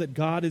to know that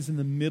God is in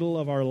the middle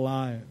of our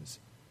lives.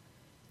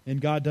 And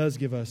God does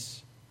give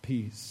us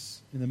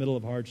peace in the middle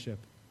of hardship.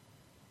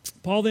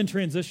 Paul then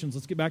transitions.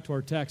 Let's get back to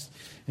our text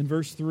in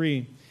verse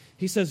 3.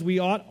 He says, we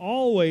ought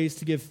always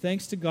to give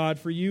thanks to God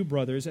for you,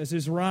 brothers, as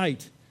is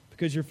right,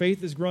 because your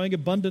faith is growing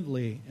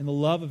abundantly, and the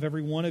love of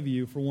every one of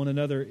you for one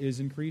another is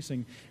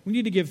increasing. We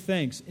need to give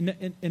thanks.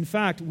 In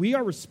fact, we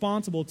are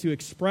responsible to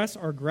express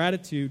our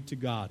gratitude to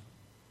God.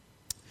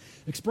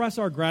 Express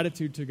our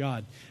gratitude to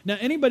God. Now,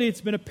 anybody that's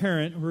been a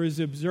parent who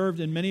has observed,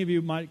 and many of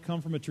you might come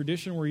from a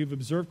tradition where you've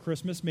observed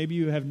Christmas, maybe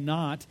you have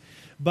not,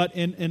 but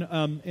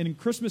in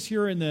Christmas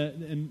here in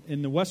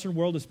the Western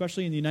world,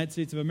 especially in the United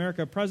States of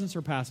America, presents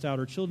are passed out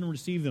or children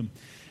receive them.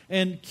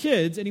 And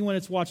kids, anyone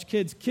that's watched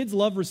kids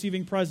love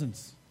receiving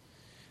presents.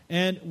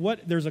 And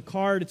there's a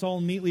card, it's all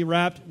neatly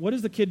wrapped. What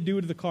does the kid do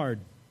to the card?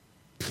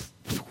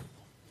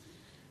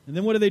 And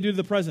then what do they do to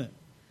the present?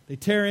 They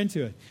tear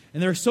into it.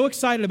 And they're so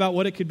excited about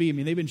what it could be. I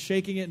mean, they've been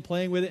shaking it and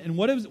playing with it. And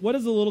what does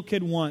the little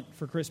kid want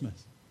for Christmas?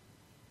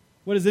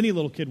 What does any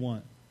little kid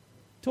want?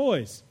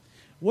 Toys.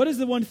 What is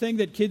the one thing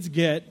that kids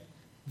get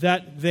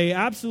that they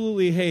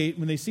absolutely hate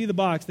when they see the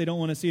box, they don't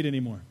want to see it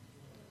anymore?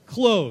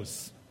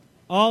 Clothes.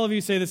 All of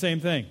you say the same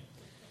thing.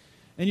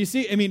 And you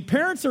see, I mean,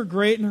 parents are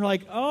great and they're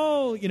like,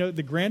 oh,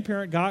 the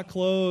grandparent got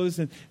clothes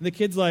and the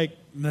kid's like,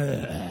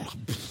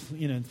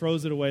 and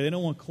throws it away. They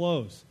don't want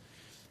clothes.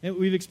 And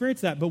we've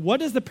experienced that. But what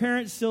does the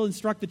parent still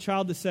instruct the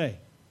child to say?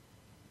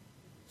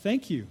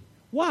 Thank you.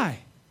 Why?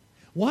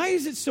 Why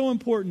is it so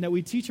important that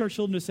we teach our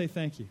children to say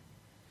thank you?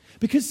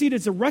 Because, see,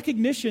 it's a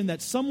recognition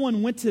that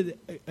someone went to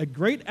a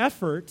great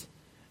effort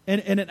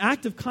and an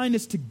act of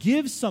kindness to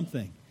give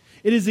something.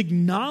 It is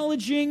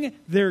acknowledging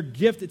their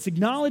gift. It's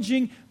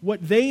acknowledging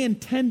what they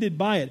intended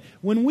by it.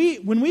 When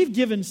we've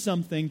given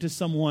something to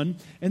someone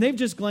and they've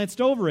just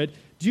glanced over it,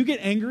 do you get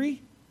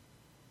angry?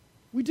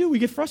 We do. We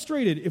get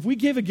frustrated. If we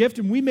give a gift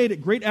and we made a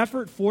great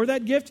effort for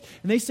that gift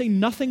and they say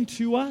nothing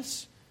to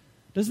us,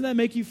 doesn't that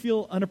make you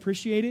feel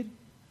unappreciated?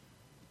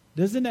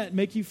 Doesn't that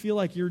make you feel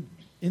like you're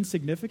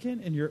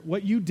insignificant and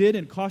what you did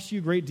and cost you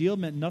a great deal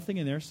meant nothing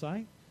in their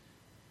sight?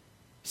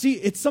 See,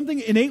 it's something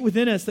innate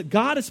within us that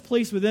God has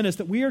placed within us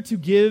that we are to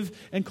give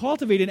and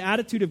cultivate an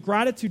attitude of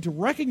gratitude to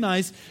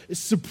recognize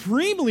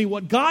supremely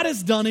what God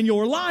has done in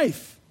your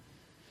life.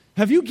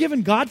 Have you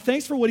given God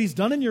thanks for what He's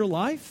done in your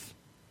life?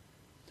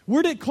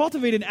 We're to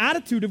cultivate an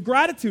attitude of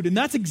gratitude, and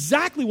that's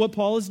exactly what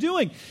Paul is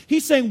doing.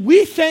 He's saying,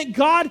 we thank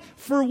God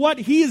for what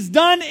He has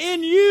done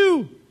in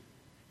you.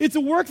 It's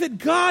a work that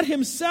God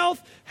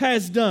Himself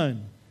has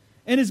done.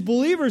 And as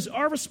believers,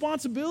 our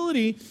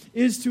responsibility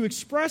is to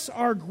express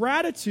our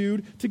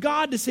gratitude to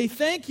God, to say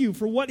thank you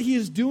for what He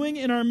is doing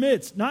in our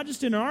midst, not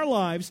just in our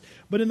lives,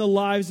 but in the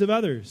lives of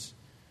others.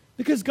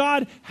 Because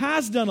God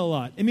has done a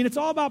lot. I mean, it's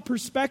all about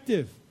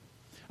perspective.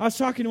 I was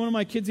talking to one of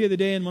my kids the other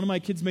day, and one of my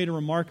kids made a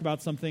remark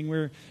about something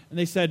and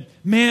they said,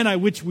 man, I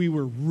wish we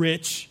were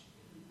rich.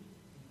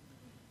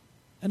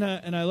 And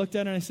I looked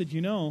at it and I said,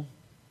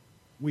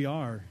 we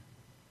are.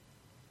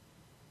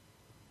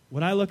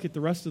 When I look at the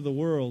rest of the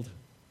world,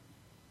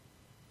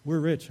 we're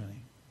rich,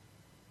 honey.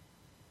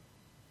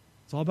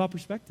 It's all about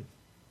perspective.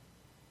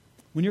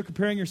 When you're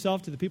comparing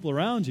yourself to the people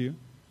around you,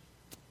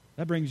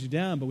 that brings you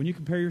down. But when you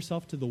compare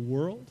yourself to the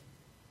world,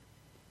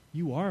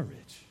 you are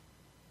rich.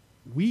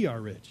 We are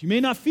rich. You may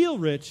not feel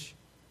rich,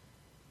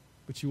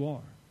 but you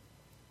are.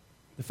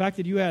 The fact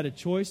that you had a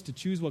choice to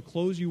choose what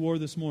clothes you wore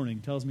this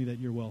morning tells me that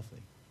you're wealthy.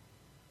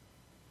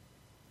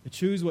 To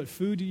choose what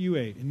food you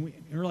ate. And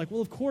we're like,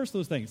 well, of course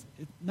those things.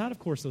 Not of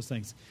course those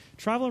things.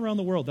 Travel around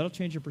the world. That'll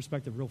change your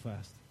perspective real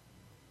fast.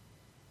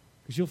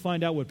 Because you'll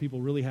find out what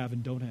people really have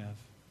and don't have.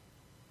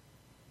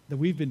 That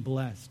we've been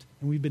blessed.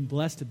 And we've been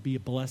blessed to be a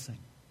blessing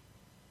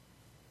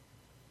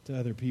to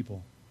other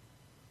people.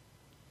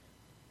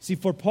 See,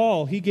 for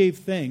Paul, he gave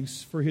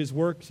thanks for his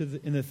work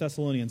in the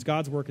Thessalonians,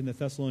 God's work in the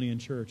Thessalonian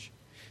church.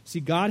 See,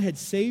 God had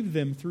saved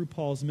them through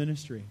Paul's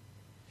ministry.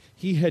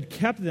 He had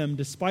kept them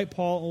despite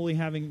Paul only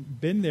having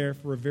been there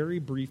for a very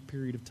brief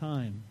period of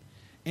time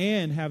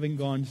and having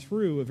gone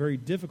through a very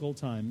difficult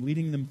time,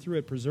 leading them through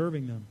it,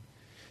 preserving them.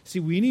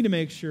 See, we need to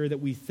make sure that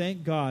we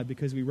thank God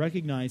because we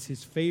recognize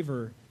His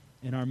favor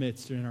in our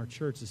midst and in our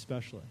church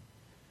especially.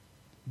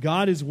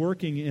 God is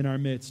working in our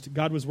midst.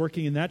 God was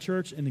working in that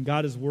church, and then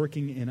God is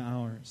working in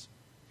ours.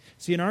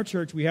 See, in our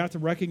church, we have to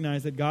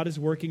recognize that God is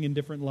working in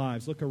different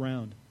lives. Look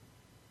around.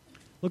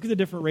 Look at the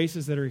different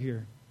races that are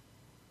here.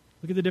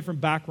 Look at the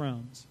different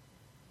backgrounds.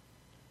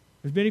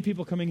 There's many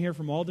people coming here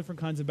from all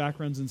different kinds of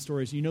backgrounds and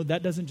stories. You know,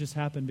 that doesn't just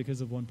happen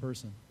because of one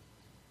person.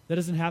 That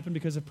doesn't happen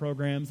because of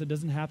programs. That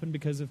doesn't happen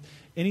because of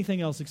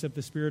anything else except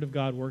the Spirit of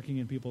God working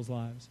in people's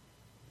lives.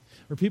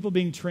 Or people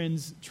being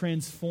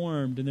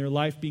transformed and their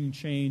life being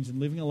changed and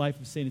living a life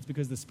of sin. It's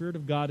because the Spirit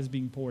of God is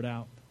being poured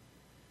out.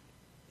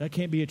 That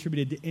can't be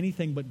attributed to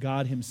anything but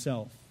God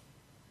himself.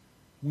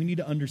 We need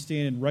to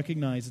understand and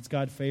recognize it's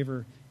God's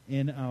favor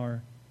in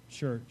our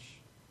church.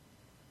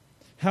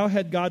 How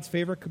had God's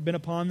favor been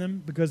upon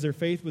them? Because their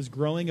faith was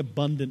growing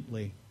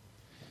abundantly.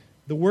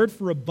 The word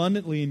for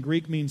abundantly in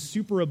Greek means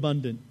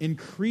superabundant,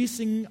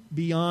 increasing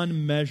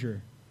beyond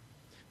measure.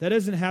 That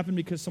doesn't happen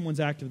because someone's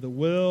active of the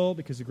will,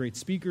 because of great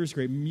speakers,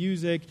 great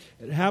music.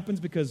 It happens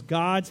because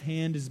God's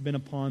hand has been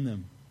upon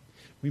them.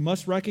 We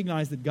must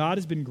recognize that God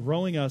has been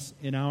growing us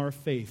in our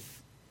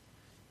faith.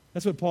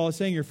 That's what Paul is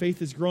saying. Your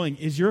faith is growing.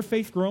 Is your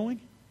faith growing?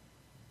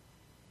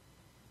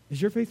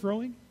 Is your faith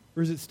growing?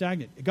 Or is it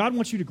stagnant? God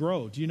wants you to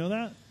grow. Do you know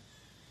that?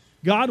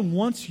 God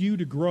wants you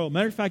to grow.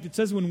 Matter of fact, it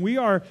says when we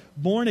are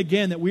born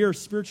again that we are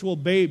spiritual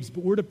babes,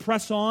 but we're to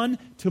press on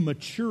to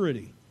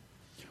maturity.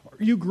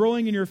 Are you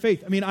growing in your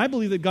faith? I mean, I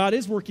believe that God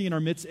is working in our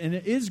midst and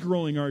it is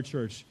growing our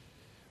church.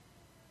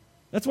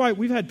 That's why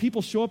we've had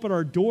people show up at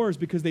our doors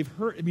because they've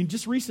heard, I mean,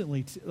 just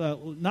recently,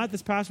 not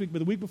this past week, but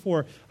the week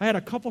before, I had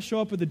a couple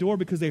show up at the door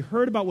because they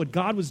heard about what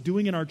God was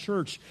doing in our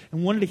church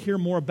and wanted to hear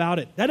more about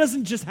it. That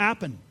doesn't just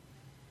happen.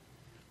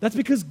 That's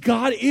because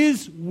God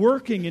is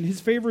working and his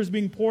favor is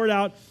being poured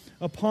out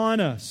upon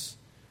us,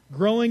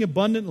 growing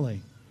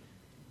abundantly.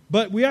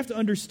 But we have to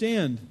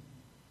understand,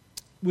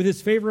 with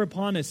his favor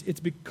upon us,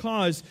 it's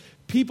because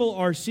people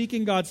are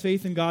seeking God's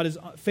face and God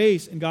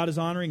is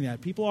honoring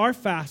that. People are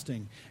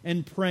fasting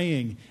and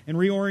praying and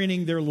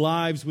reorienting their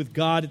lives with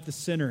God at the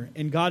center,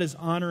 and God is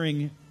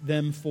honoring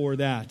them for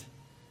that.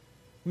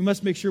 We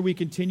must make sure we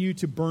continue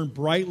to burn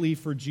brightly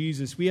for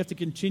Jesus. We have to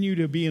continue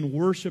to be in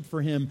worship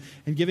for him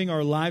and giving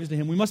our lives to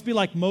him. We must be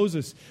like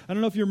Moses. I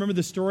don't know if you remember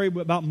the story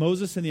about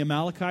Moses and the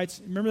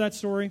Amalekites. Remember that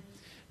story?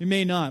 You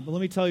may not, but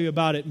let me tell you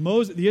about it.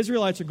 The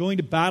Israelites are going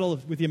to battle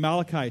with the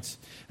Amalekites,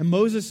 and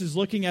Moses is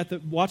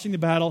watching the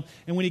battle,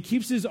 and when he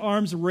keeps his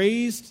arms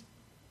raised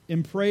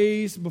in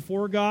praise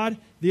before God,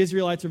 the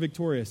Israelites are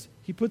victorious.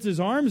 He puts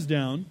his arms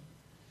down,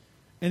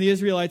 and the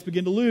Israelites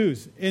begin to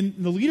lose. And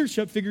the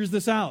leadership figures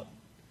this out.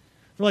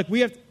 They're like,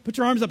 we have to put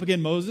your arms up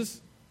again, Moses.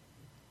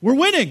 We're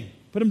winning.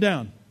 Put them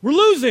down. We're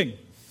losing.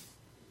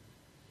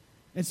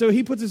 And so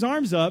he puts his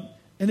arms up,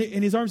 and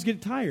his arms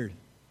get tired.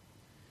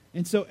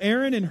 And so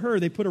Aaron and Hur,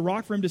 they put a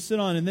rock for him to sit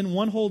on, and then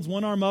one holds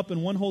one arm up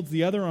and one holds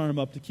the other arm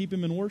up to keep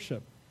him in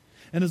worship.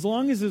 And as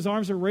long as his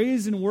arms are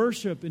raised in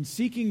worship and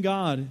seeking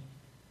God,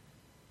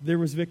 there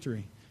was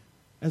victory.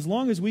 As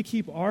long as we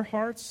keep our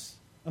hearts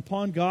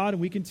upon God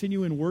and we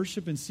continue in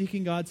worship and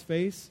seeking God's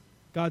face,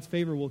 God's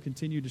favor will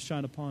continue to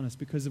shine upon us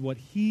because of what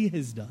he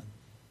has done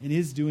and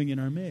is doing in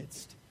our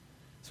midst.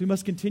 So we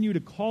must continue to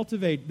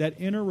cultivate that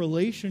inner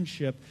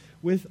relationship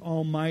with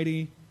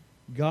Almighty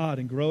God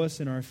and grow us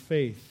in our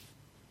faith.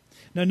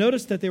 Now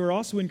notice that they were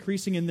also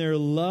increasing in their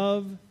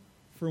love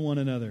for one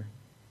another.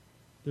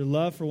 Their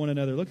love for one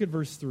another. Look at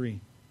verse 3.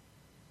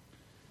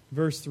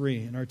 Verse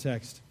 3 in our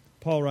text.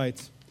 Paul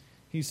writes,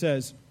 he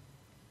says,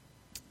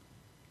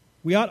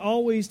 "We ought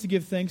always to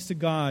give thanks to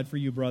God for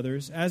you,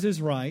 brothers, as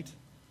is right,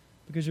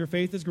 because your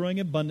faith is growing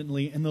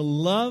abundantly, and the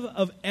love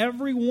of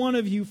every one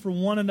of you for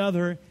one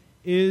another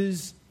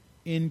is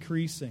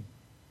increasing."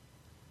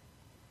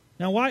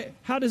 Now,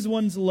 how does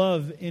one's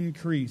love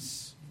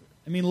increase?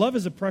 I mean, love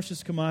is a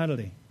precious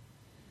commodity.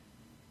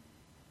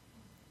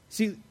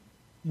 See,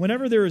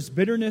 whenever there is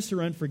bitterness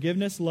or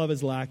unforgiveness, love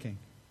is lacking.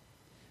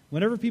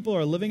 Whenever people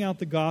are living out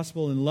the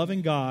gospel and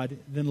loving God,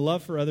 then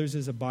love for others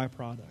is a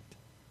byproduct.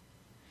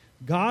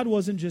 God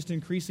wasn't just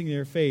increasing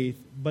their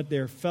faith, but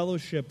their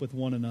fellowship with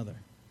one another.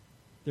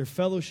 Their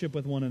fellowship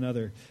with one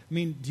another. I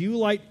mean, do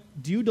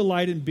you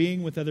delight in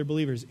being with other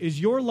believers?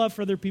 Is your love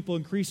for other people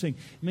increasing?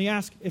 Let me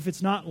ask, if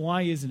it's not,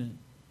 why isn't it?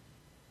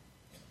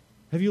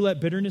 Have you let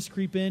bitterness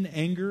creep in,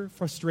 anger,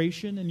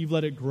 frustration, and you've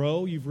let it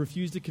grow? You've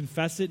refused to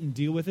confess it and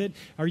deal with it?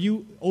 Are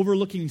you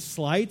overlooking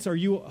slights? Are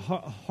you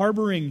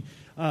harboring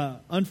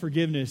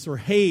unforgiveness or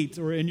hate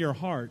or in your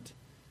heart?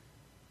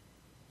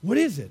 What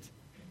is it?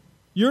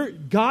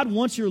 God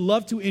wants your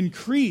love to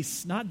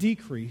increase, not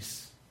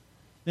decrease.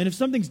 And if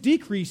something's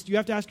decreased, you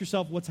have to ask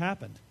yourself what's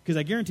happened. Because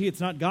I guarantee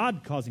it's not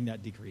God causing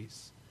that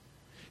decrease.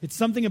 It's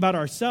something about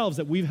ourselves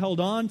that we've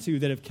held on to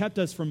that have kept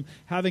us from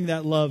having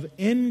that love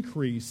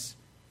increase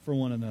for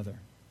one another.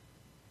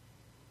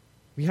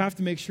 We have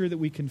to make sure that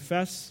we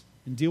confess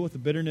and deal with the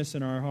bitterness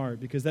in our heart,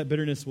 because that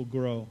bitterness will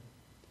grow.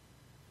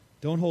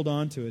 Don't hold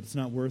on to it. It's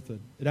not worth it.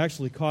 It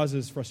actually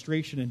causes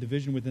frustration and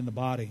division within the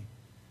body.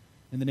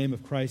 And the name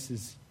of Christ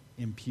is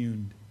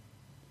impugned.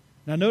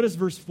 Now notice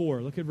verse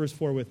 4. Look at verse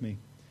 4 with me.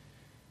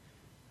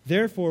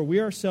 Therefore,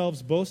 we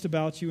ourselves boast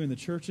about you in the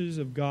churches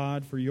of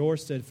God for your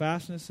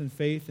steadfastness and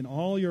faith in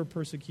all your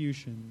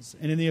persecutions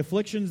and in the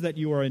afflictions that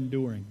you are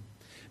enduring.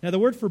 Now, the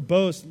word for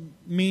boast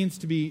means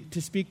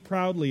to speak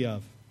proudly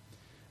of.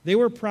 They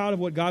were proud of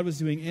what God was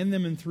doing in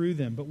them and through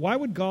them. But why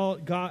would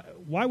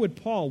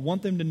Paul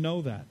want them to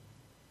know that?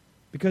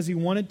 Because he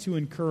wanted to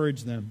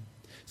encourage them.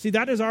 See,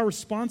 that is our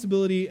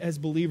responsibility as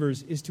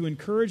believers, is to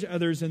encourage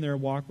others in their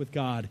walk with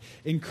God.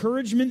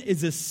 Encouragement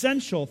is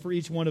essential for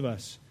each one of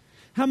us.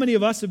 How many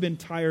of us have been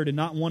tired and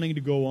not wanting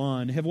to go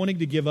on, have wanting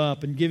to give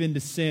up and give in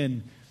to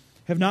sin,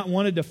 have not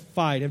wanted to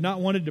fight, have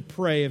not wanted to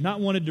pray, have not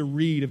wanted to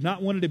read, have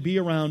not wanted to be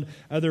around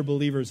other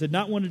believers, have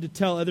not wanted to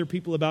tell other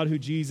people about who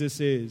Jesus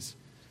is?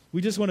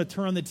 We just want to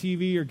turn on the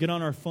TV or get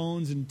on our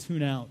phones and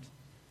tune out.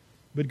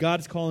 But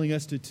God's calling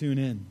us to tune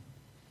in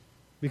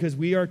because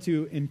we are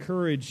to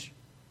encourage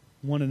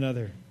one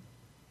another.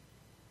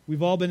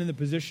 We've all been in the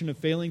position of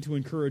failing to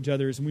encourage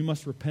others, and we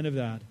must repent of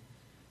that.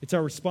 It's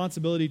our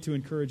responsibility to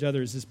encourage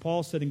others. As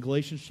Paul said in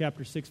Galatians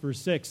chapter 6, verse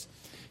 6,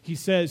 he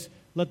says,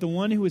 let the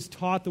one who is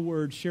taught the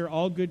word share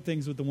all good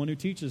things with the one who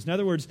teaches. In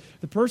other words,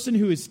 the person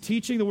who is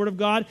teaching the word of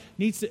God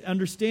needs to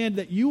understand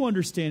that you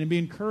understand and be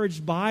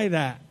encouraged by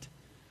that.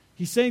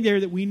 He's saying there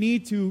that we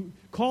need to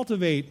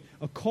cultivate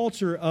a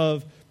culture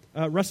of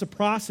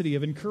reciprocity,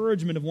 of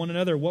encouragement of one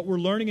another. What we're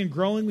learning and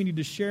growing, we need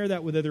to share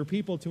that with other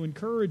people to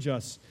encourage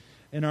us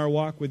in our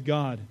walk with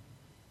God.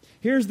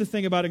 Here's the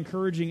thing about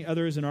encouraging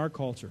others in our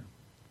culture.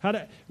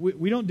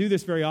 We don't do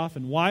this very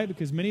often. Why?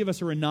 Because many of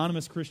us are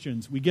anonymous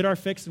Christians. We get our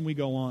fix and we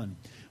go on.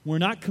 We're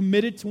not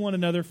committed to one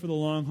another for the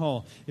long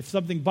haul. If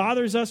something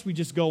bothers us, we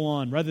just go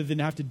on rather than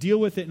have to deal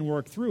with it and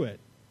work through it.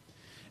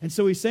 And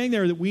so he's saying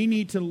there that we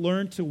need to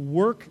learn to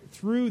work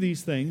through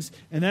these things,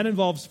 and that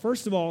involves,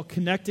 first of all,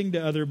 connecting to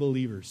other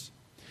believers.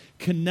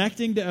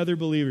 Connecting to other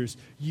believers.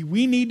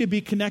 We need to be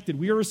connected.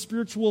 We are a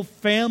spiritual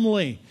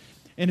family,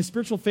 and a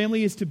spiritual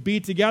family is to be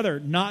together,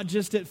 not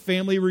just at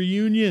family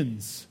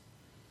reunions.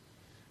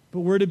 But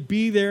we're to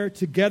be there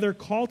together,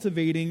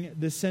 cultivating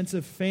this sense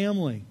of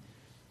family,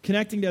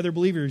 connecting to other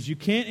believers. You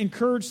can't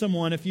encourage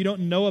someone if you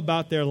don't know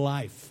about their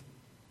life.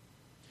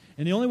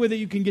 And the only way that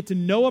you can get to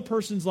know a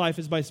person's life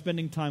is by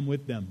spending time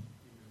with them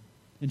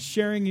and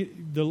sharing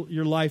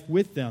your life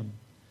with them.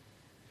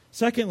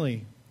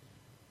 Secondly,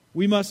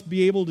 we must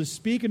be able to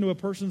speak into a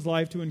person's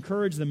life to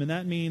encourage them, and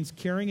that means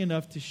caring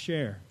enough to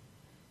share.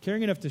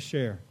 Caring enough to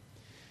share.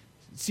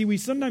 See, we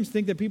sometimes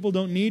think that people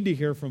don't need to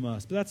hear from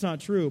us, but that's not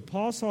true.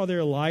 Paul saw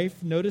their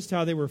life, noticed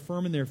how they were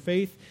firm in their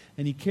faith,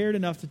 and he cared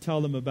enough to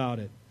tell them about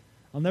it.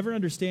 I'll never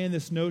understand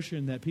this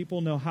notion that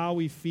people know how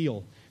we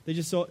feel.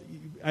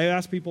 I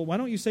ask people, why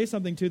don't you say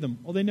something to them?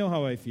 Well, they know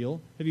how I feel.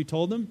 Have you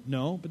told them?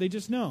 No, but they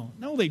just know.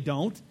 No, they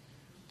don't.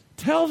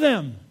 Tell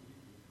them.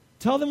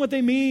 Tell them what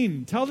they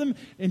mean. Tell them,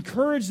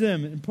 encourage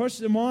them, and push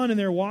them on in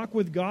their walk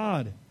with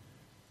God.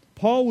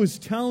 Paul was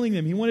telling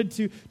them. He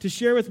wanted to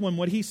share with them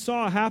what he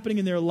saw happening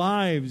in their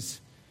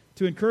lives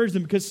to encourage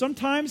them. Because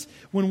sometimes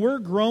when we're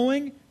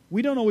growing,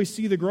 we don't always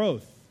see the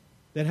growth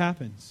that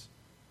happens.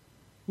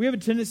 We have a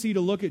tendency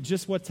to look at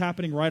just what's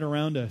happening right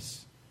around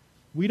us.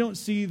 We don't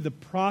see the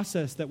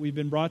process that we've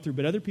been brought through,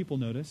 but other people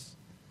notice.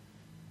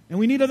 And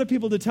we need other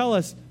people to tell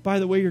us, by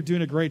the way, you're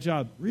doing a great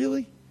job.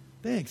 Really?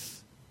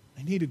 Thanks.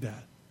 I needed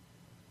that.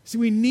 See,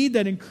 we need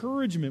that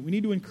encouragement. We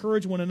need to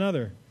encourage one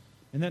another.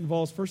 And that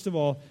involves, first of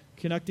all,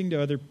 connecting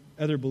to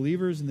other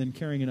believers and then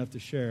caring enough to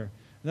share. And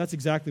that's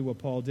exactly what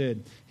Paul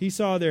did. He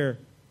saw there,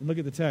 and look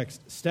at the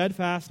text,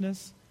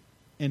 steadfastness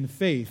and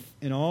faith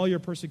in all your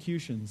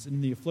persecutions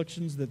and the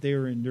afflictions that they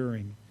are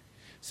enduring.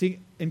 See,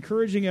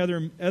 encouraging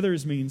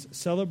others means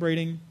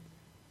celebrating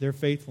their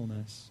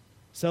faithfulness.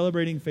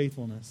 Celebrating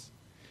faithfulness.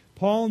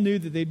 Paul knew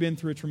that they'd been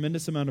through a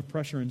tremendous amount of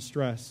pressure and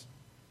stress.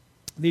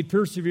 They'd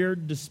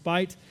persevered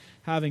despite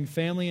having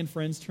family and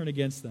friends turn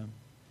against them.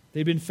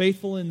 They'd been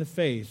faithful in the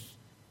faith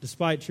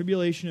despite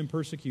tribulation and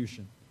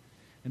persecution.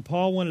 And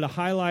Paul wanted to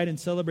highlight and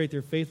celebrate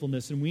their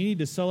faithfulness, and we need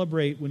to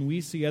celebrate when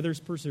we see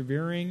others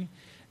persevering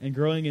and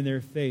growing in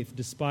their faith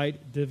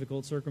despite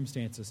difficult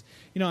circumstances.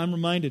 I'm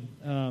reminded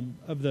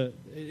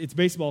it's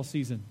baseball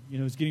season.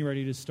 It's getting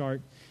ready to start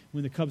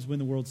when the Cubs win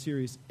the World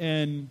Series.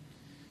 And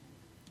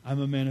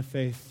I'm a man of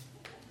faith.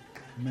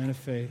 A man of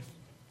faith.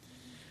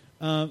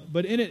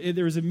 But in it,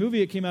 there was a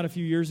movie that came out a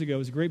few years ago. It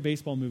was a great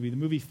baseball movie, the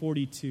movie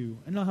 42.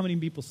 I don't know how many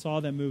people saw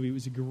that movie. It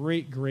was a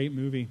great, great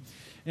movie.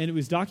 And it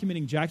was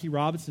documenting Jackie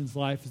Robinson's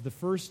life as the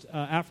first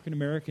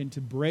African-American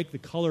to break the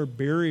color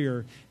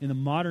barrier in the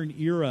modern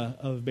era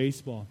of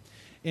baseball.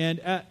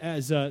 And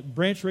as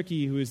Branch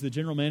Rickey, who was the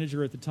general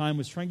manager at the time,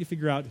 was trying to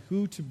figure out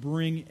who to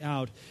bring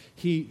out,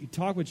 he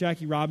talked with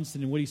Jackie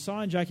Robinson, and what he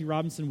saw in Jackie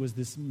Robinson was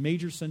this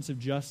major sense of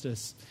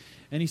justice.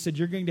 And he said,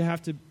 you're going to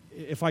have to,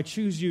 if I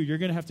choose you, you're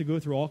going to have to go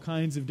through all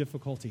kinds of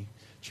difficulty.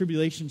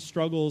 Tribulation,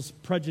 struggles,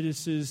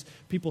 prejudices,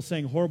 people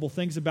saying horrible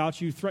things about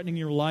you, threatening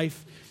your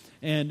life.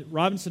 And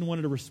Robinson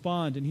wanted to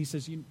respond, and he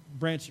says,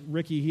 Branch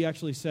Rickey, he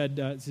actually said,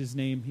 it's his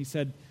name, he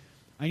said,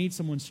 I need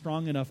someone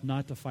strong enough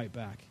not to fight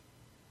back.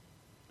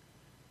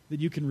 that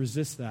you can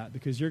resist that,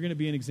 because you're going to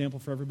be an example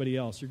for everybody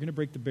else. You're going to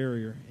break the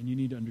barrier, and you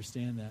need to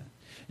understand that.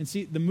 And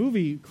see, the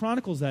movie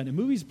chronicles that, and the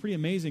movie's pretty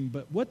amazing,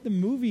 but what the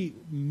movie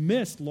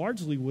missed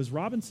largely was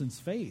Robinson's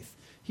faith.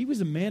 He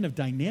was a man of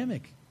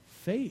dynamic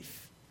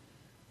faith.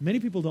 Many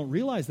people don't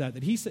realize that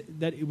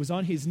it was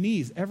on his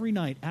knees every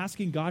night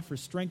asking God for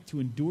strength to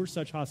endure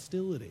such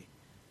hostility.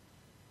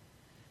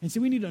 And so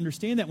we need to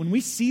understand that when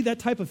we see that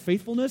type of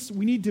faithfulness,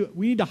 we need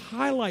to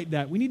highlight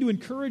that. We need to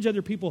encourage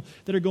other people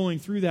that are going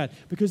through that,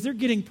 because they're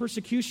getting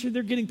persecution,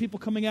 they're getting people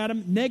coming at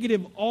them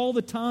negative all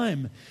the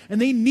time,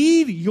 and they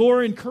need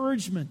your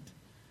encouragement.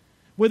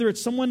 Whether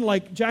it's someone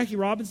like Jackie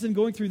Robinson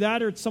going through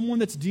that, or it's someone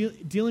that's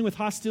dealing with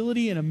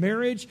hostility in a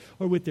marriage,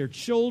 or with their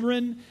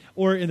children,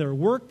 or in their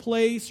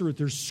workplace, or at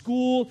their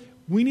school,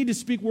 we need to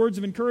speak words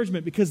of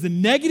encouragement, because the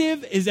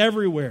negative is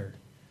everywhere.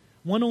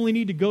 One only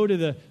need to go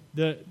to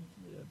the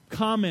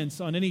comments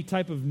on any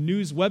type of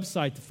news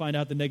website to find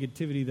out the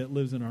negativity that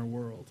lives in our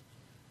world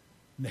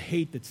and the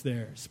hate that's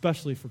there,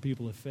 especially for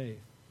people of faith.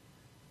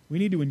 We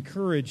need to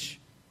encourage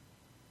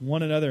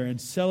one another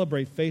and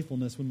celebrate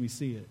faithfulness when we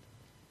see it.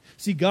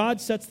 See, God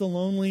sets the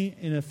lonely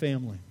in a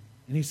family,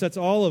 and He sets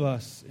all of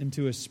us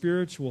into a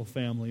spiritual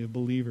family of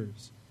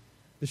believers.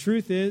 The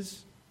truth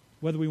is,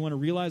 whether we want to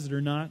realize it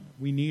or not,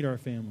 we need our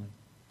family.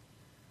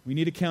 We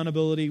need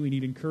accountability, we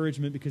need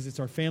encouragement, because it's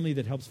our family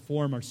that helps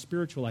form our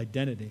spiritual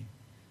identity,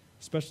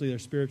 especially our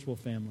spiritual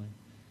family,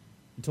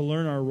 and to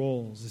learn our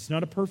roles. It's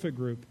not a perfect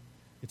group.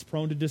 It's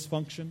prone to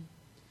dysfunction.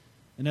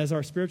 And as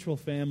our spiritual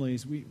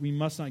families, we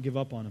must not give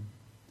up on them.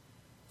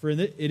 For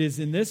it is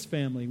in this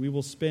family we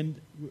will spend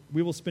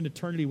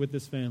eternity with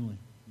this family,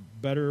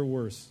 better or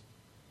worse.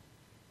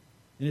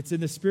 And it's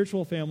in the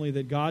spiritual family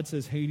that God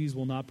says Hades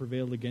will not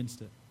prevail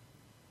against it.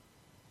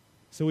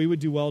 So we would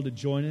do well to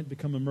join it,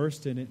 become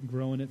immersed in it, and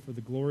grow in it for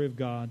the glory of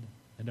God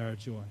and our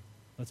joy.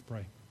 Let's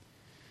pray.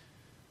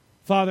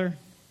 Father,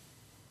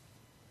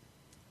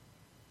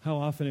 how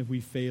often have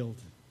we failed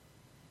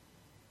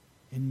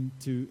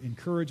to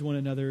encourage one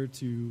another,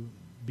 to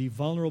be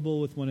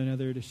vulnerable with one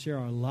another, to share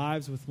our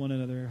lives with one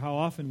another? How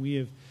often we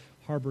have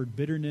harbored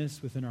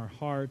bitterness within our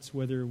hearts,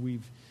 whether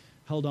we've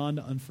held on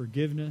to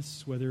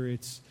unforgiveness, whether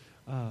it's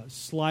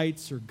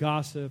slights or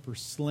gossip or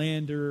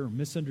slander or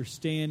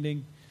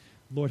misunderstanding.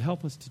 Lord,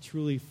 help us to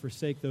truly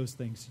forsake those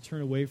things, to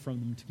turn away from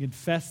them, to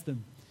confess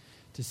them,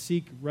 to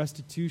seek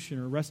restitution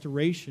or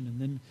restoration,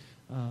 and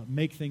then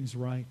make things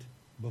right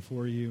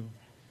before you.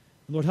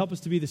 Lord, help us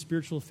to be the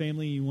spiritual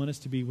family you want us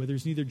to be, where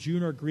there's neither Jew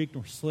nor Greek,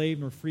 nor slave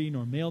nor free,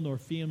 nor male nor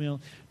female,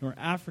 nor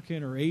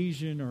African or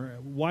Asian, or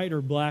white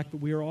or black, but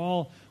we are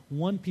all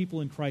one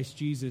people in Christ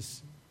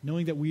Jesus,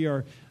 knowing that we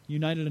are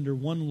united under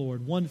one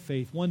Lord, one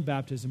faith, one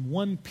baptism,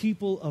 one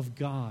people of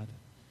God.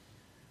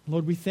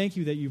 Lord, we thank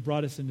you that you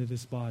brought us into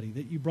this body,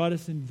 that you brought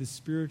us into this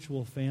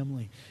spiritual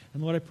family.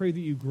 And Lord, I pray that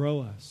you grow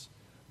us.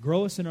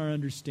 Grow us in our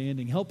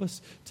understanding. Help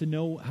us to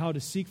know how to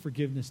seek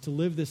forgiveness, to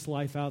live this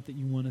life out that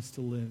you want us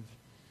to live.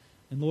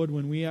 And Lord,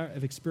 when we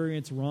have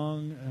experienced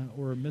wrong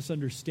or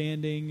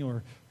misunderstanding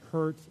or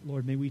hurt,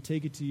 Lord, may we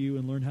take it to you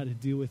and learn how to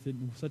deal with it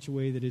in such a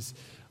way that is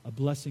a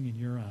blessing in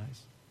your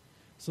eyes.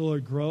 So,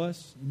 Lord, grow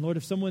us. And Lord,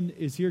 if someone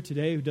is here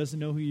today who doesn't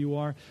know who you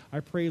are,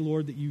 I pray,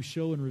 Lord, that you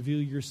show and reveal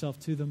yourself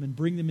to them and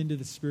bring them into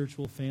the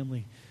spiritual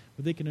family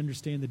where they can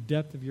understand the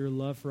depth of your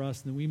love for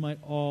us, and that we might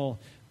all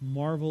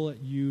marvel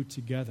at you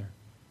together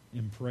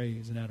in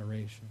praise and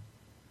adoration.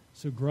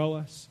 So grow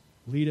us,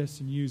 lead us,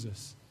 and use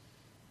us.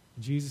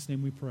 In Jesus'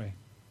 name we pray.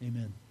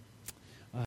 Amen.